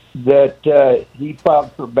that he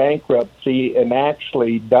filed for bankruptcy and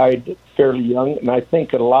actually died fairly young. And I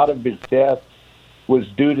think a lot of his death was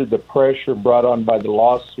due to the pressure brought on by the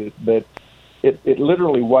lawsuit, that it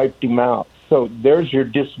literally wiped him out. So there's your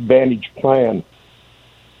disadvantage plan.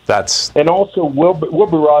 And also,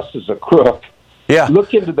 Wilbur Ross is a crook. Yeah.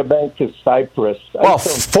 Look into the Bank of Cyprus. Well,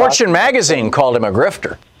 Fortune magazine called him a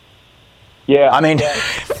grifter. Yeah. I mean,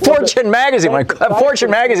 Fortune magazine, when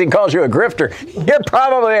Fortune magazine calls you a grifter, you're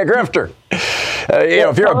probably a grifter.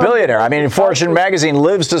 If you're a billionaire. I mean, Fortune magazine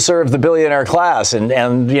lives to serve the billionaire class,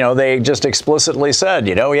 and they just explicitly said,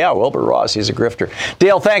 Wilbur Ross, he's a grifter.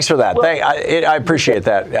 Dale, thanks for that. I appreciate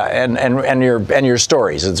that, and your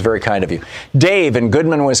stories. It's very kind of you. Dave in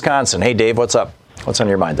Goodman, Wisconsin. Hey, Dave, what's up? What's on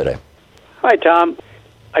your mind today? Hi, Tom.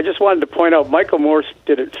 I just wanted to point out Michael Moore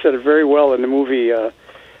said it very well in the movie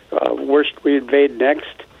Where Should We Invade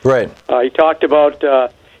Next? Right. He talked about,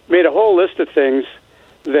 made a whole list of things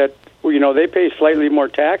that, they pay slightly more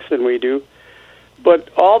tax than we do, but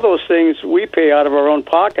all those things we pay out of our own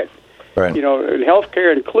pocket, right. And health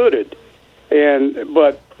care included.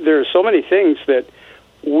 But there are so many things that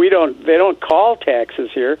they don't call taxes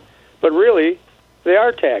here, but really they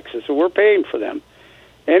are taxes, so we're paying for them.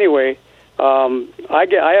 Anyway,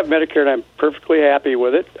 I have Medicare, and I'm perfectly happy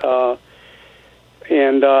with it. I've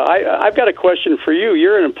got a question for you.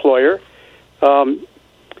 You're an employer.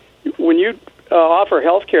 When you offer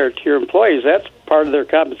health care to your employees, that's part of their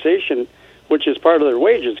compensation, which is part of their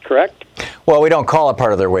wages, correct? Well, we don't call it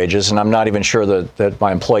part of their wages, and I'm not even sure that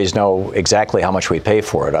my employees know exactly how much we pay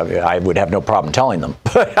for it. I would have no problem telling them.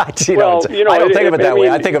 But I don't think of it that way.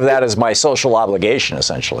 I think of that as my social obligation,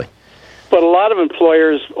 essentially. But a lot of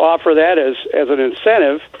employers offer that as an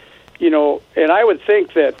incentive, and I would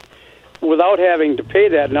think that without having to pay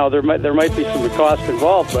that, now there might be some cost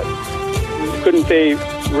involved, but couldn't they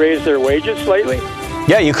raise their wages slightly?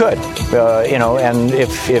 Yeah, you could. And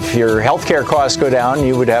if your health care costs go down,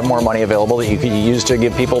 you would have more money available that you could use to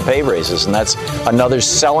give people pay raises, and that's another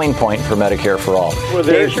selling point for Medicare for All. Well,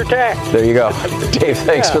 there's your tax. There you go. Dave,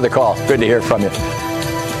 thanks for the call. Good to hear from you.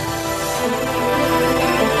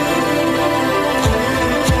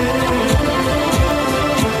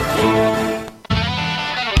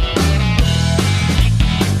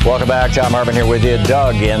 Welcome back. Tom Hartman here with you.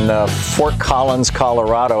 Doug in Fort Collins,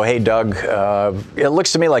 Colorado. Hey, Doug, it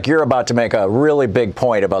looks to me like you're about to make a really big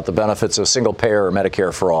point about the benefits of single-payer or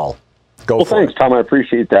Medicare for All. Go for it. Thanks, Tom. I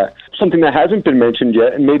appreciate that. Something that hasn't been mentioned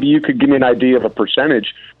yet, and maybe you could give me an idea of a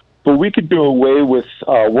percentage, but we could do away with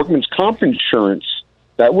workman's comp insurance.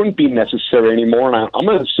 That wouldn't be necessary anymore, and I'm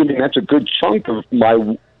assuming that's a good chunk of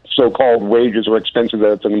my so-called wages or expenses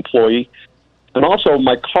as an employee. And also,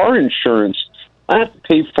 my car insurance, I have to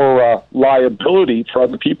pay for liability for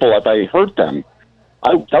other people if I hurt them.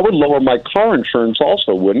 That would lower my car insurance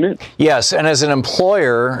also, wouldn't it? Yes, and as an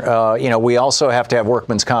employer, we also have to have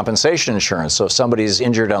workman's compensation insurance. So if somebody's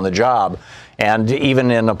injured on the job, and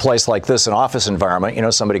even in a place like this, an office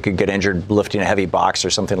environment, somebody could get injured lifting a heavy box or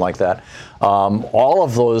something like that. All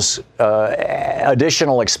of those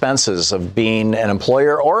additional expenses of being an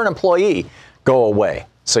employer or an employee go away.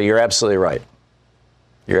 So you're absolutely right.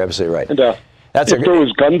 You're absolutely right. And, if there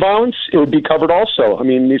was gun violence, it would be covered also. I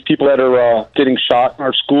mean, these people that are getting shot in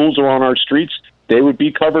our schools or on our streets, they would be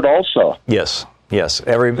covered also. Yes.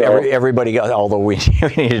 Everybody, although we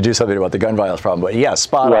need to do something about the gun violence problem. But yes,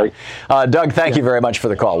 spot on. Doug, thank you very much for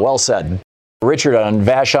the call. Well said. Richard on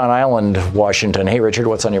Vashon Island, Washington. Hey, Richard,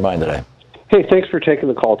 what's on your mind today? Hey, thanks for taking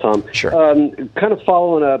the call, Tom. Sure. Kind of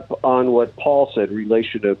following up on what Paul said in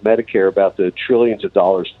relation to Medicare about the trillions of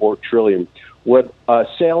dollars, $4 trillion. What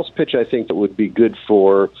sales pitch I think that would be good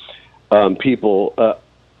for people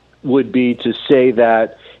would be to say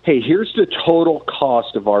that, hey, here's the total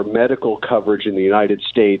cost of our medical coverage in the United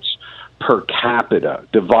States per capita,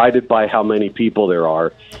 divided by how many people there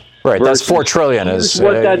are. Right, that's $4 trillion is,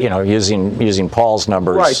 using Paul's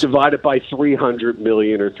numbers. Right, divided by 300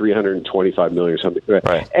 million or 325 million or something.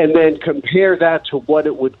 Right. And then compare that to what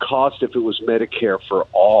it would cost if it was Medicare for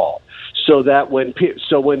all. So that when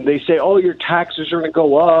they say, oh, your taxes are going to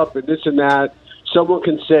go up and this and that, someone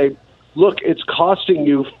can say, look, it's costing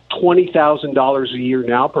you $20,000 a year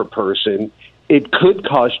now per person. It could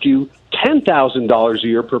cost you $10,000 a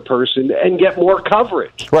year per person and get more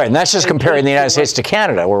coverage. Right, and that's just comparing the United States to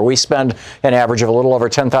Canada, where we spend an average of a little over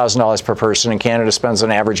 $10,000 per person, and Canada spends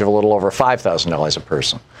an average of a little over $5,000 a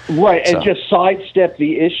person. Right, and just sidestep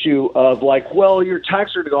the issue of like, well, your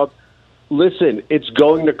taxes are going to go up. Listen, it's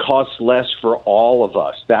going to cost less for all of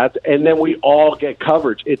us. And then we all get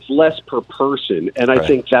coverage. It's less per person, and I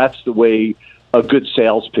think that's the way a good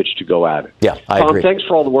sales pitch to go at it. Yeah, I Tom, agree. thanks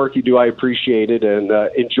for all the work you do. I appreciate it, and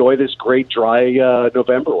enjoy this great dry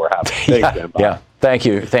November we're having. Thanks, man. Bye. Yeah, thank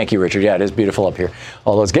you, Richard. Yeah, it is beautiful up here,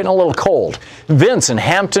 although it's getting a little cold. Vince in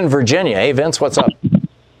Hampton, Virginia. Hey, Vince, what's up?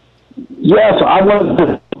 Yes, I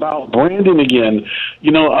was about branding again.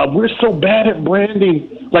 We're so bad at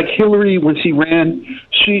branding. Like Hillary, when she ran,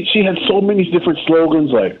 she had so many different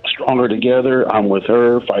slogans like "Stronger Together," "I'm with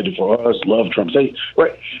her," "Fighting for us," "Love Trump."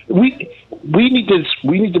 Right? We need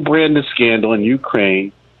to brand the scandal in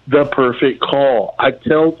Ukraine the perfect call. I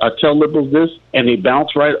tell liberals this, and they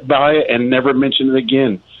bounce right by it and never mention it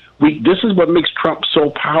again. This is what makes Trump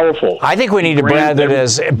so powerful. I think we need to brand it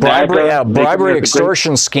as bribery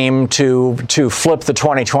extortion scheme to flip the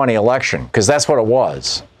 2020 election, because that's what it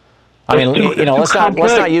was. I mean, let's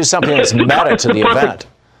not use something that's meta to the event.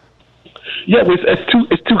 Yeah,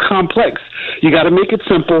 it's too complex. You got to make it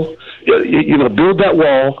simple. Build that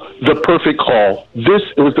wall. The perfect call.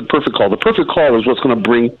 It was the perfect call. The perfect call is what's going to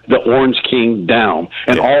bring the Orange King down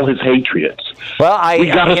and all his hatriots. Well, we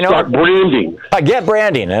got to start branding. I get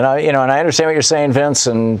branding, and I understand what you're saying, Vince.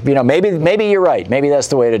 And maybe you're right. Maybe that's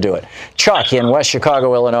the way to do it. Chuck in West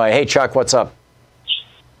Chicago, Illinois. Hey, Chuck, what's up?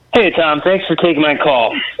 Hey, Tom. Thanks for taking my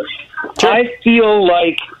call. Sure. I feel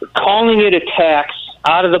like calling it a tax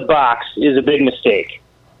out of the box is a big mistake.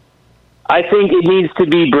 I think it needs to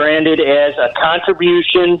be branded as a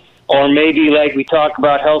contribution, or maybe like we talk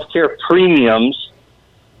about healthcare premiums.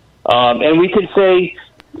 And we could say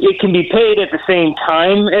it can be paid at the same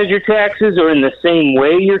time as your taxes or in the same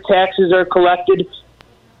way your taxes are collected.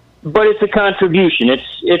 But it's a contribution.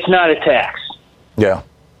 It's not a tax. Yeah.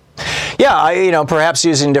 Yeah, perhaps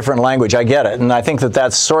using different language. I get it. And I think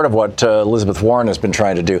that's sort of what Elizabeth Warren has been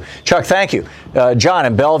trying to do. Chuck, thank you. John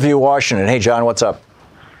in Bellevue, Washington. Hey, John, what's up?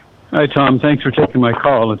 Hi, Tom. Thanks for taking my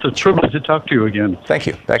call. It's a privilege to talk to you again. Thank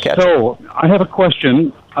you. So I have a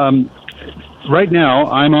question. Right now,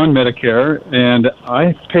 I'm on Medicare, and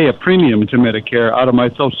I pay a premium to Medicare out of my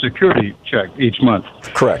Social Security check each month.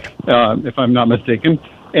 Correct. If I'm not mistaken.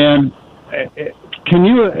 And can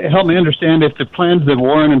you help me understand if the plans that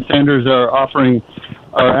Warren and Sanders are offering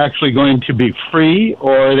are actually going to be free,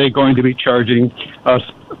 or are they going to be charging us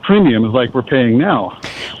premiums like we're paying now?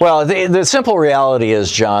 Well, the simple reality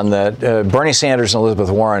is, John, that Bernie Sanders and Elizabeth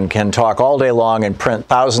Warren can talk all day long and print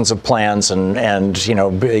thousands of plans and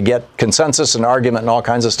get consensus and argument and all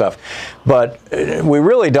kinds of stuff. But we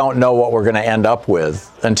really don't know what we're going to end up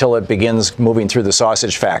with until it begins moving through the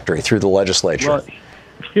sausage factory, through the legislature. Well,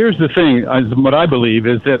 here's the thing. What I believe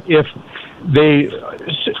is that if they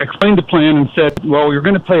explained the plan and said, well, you're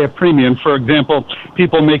going to pay a premium. For example,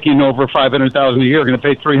 people making over $500,000 a year are going to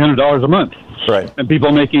pay $300 a month. Right. And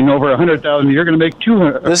people making over $100,000 a year are going to make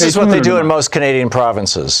 $200. This is what they do in most Canadian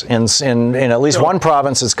provinces. In at least one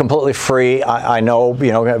province, it's completely free. I know,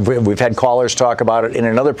 we've had callers talk about it. In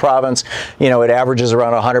another province, it averages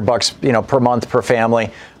around $100, per month per family.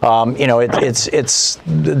 That's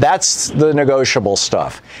the negotiable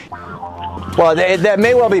stuff. Well, that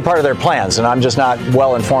may well be part of their plans, and I'm just not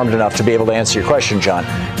well informed enough to be able to answer your question, John.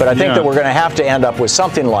 But I think that we're going to have to end up with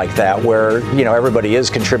something like that, where everybody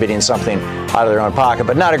is contributing something out of their own pocket,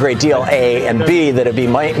 but not a great deal. A, and B, that it be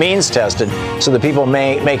means tested, so the people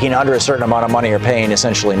making under a certain amount of money are paying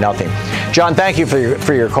essentially nothing. John, thank you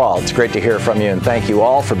for your call. It's great to hear from you, and thank you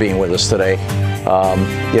all for being with us today.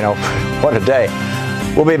 What a day.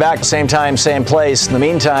 We'll be back same time, same place. In the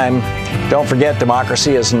meantime, Don't forget,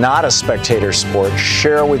 democracy is not a spectator sport.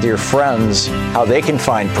 Share with your friends how they can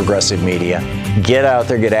find progressive media. Get out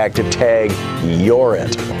there, get active, tag, you're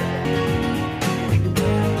it.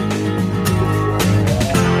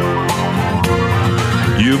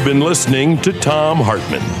 You've been listening to Thom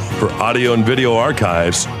Hartmann. For audio and video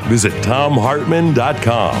archives, visit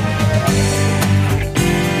thomhartmann.com.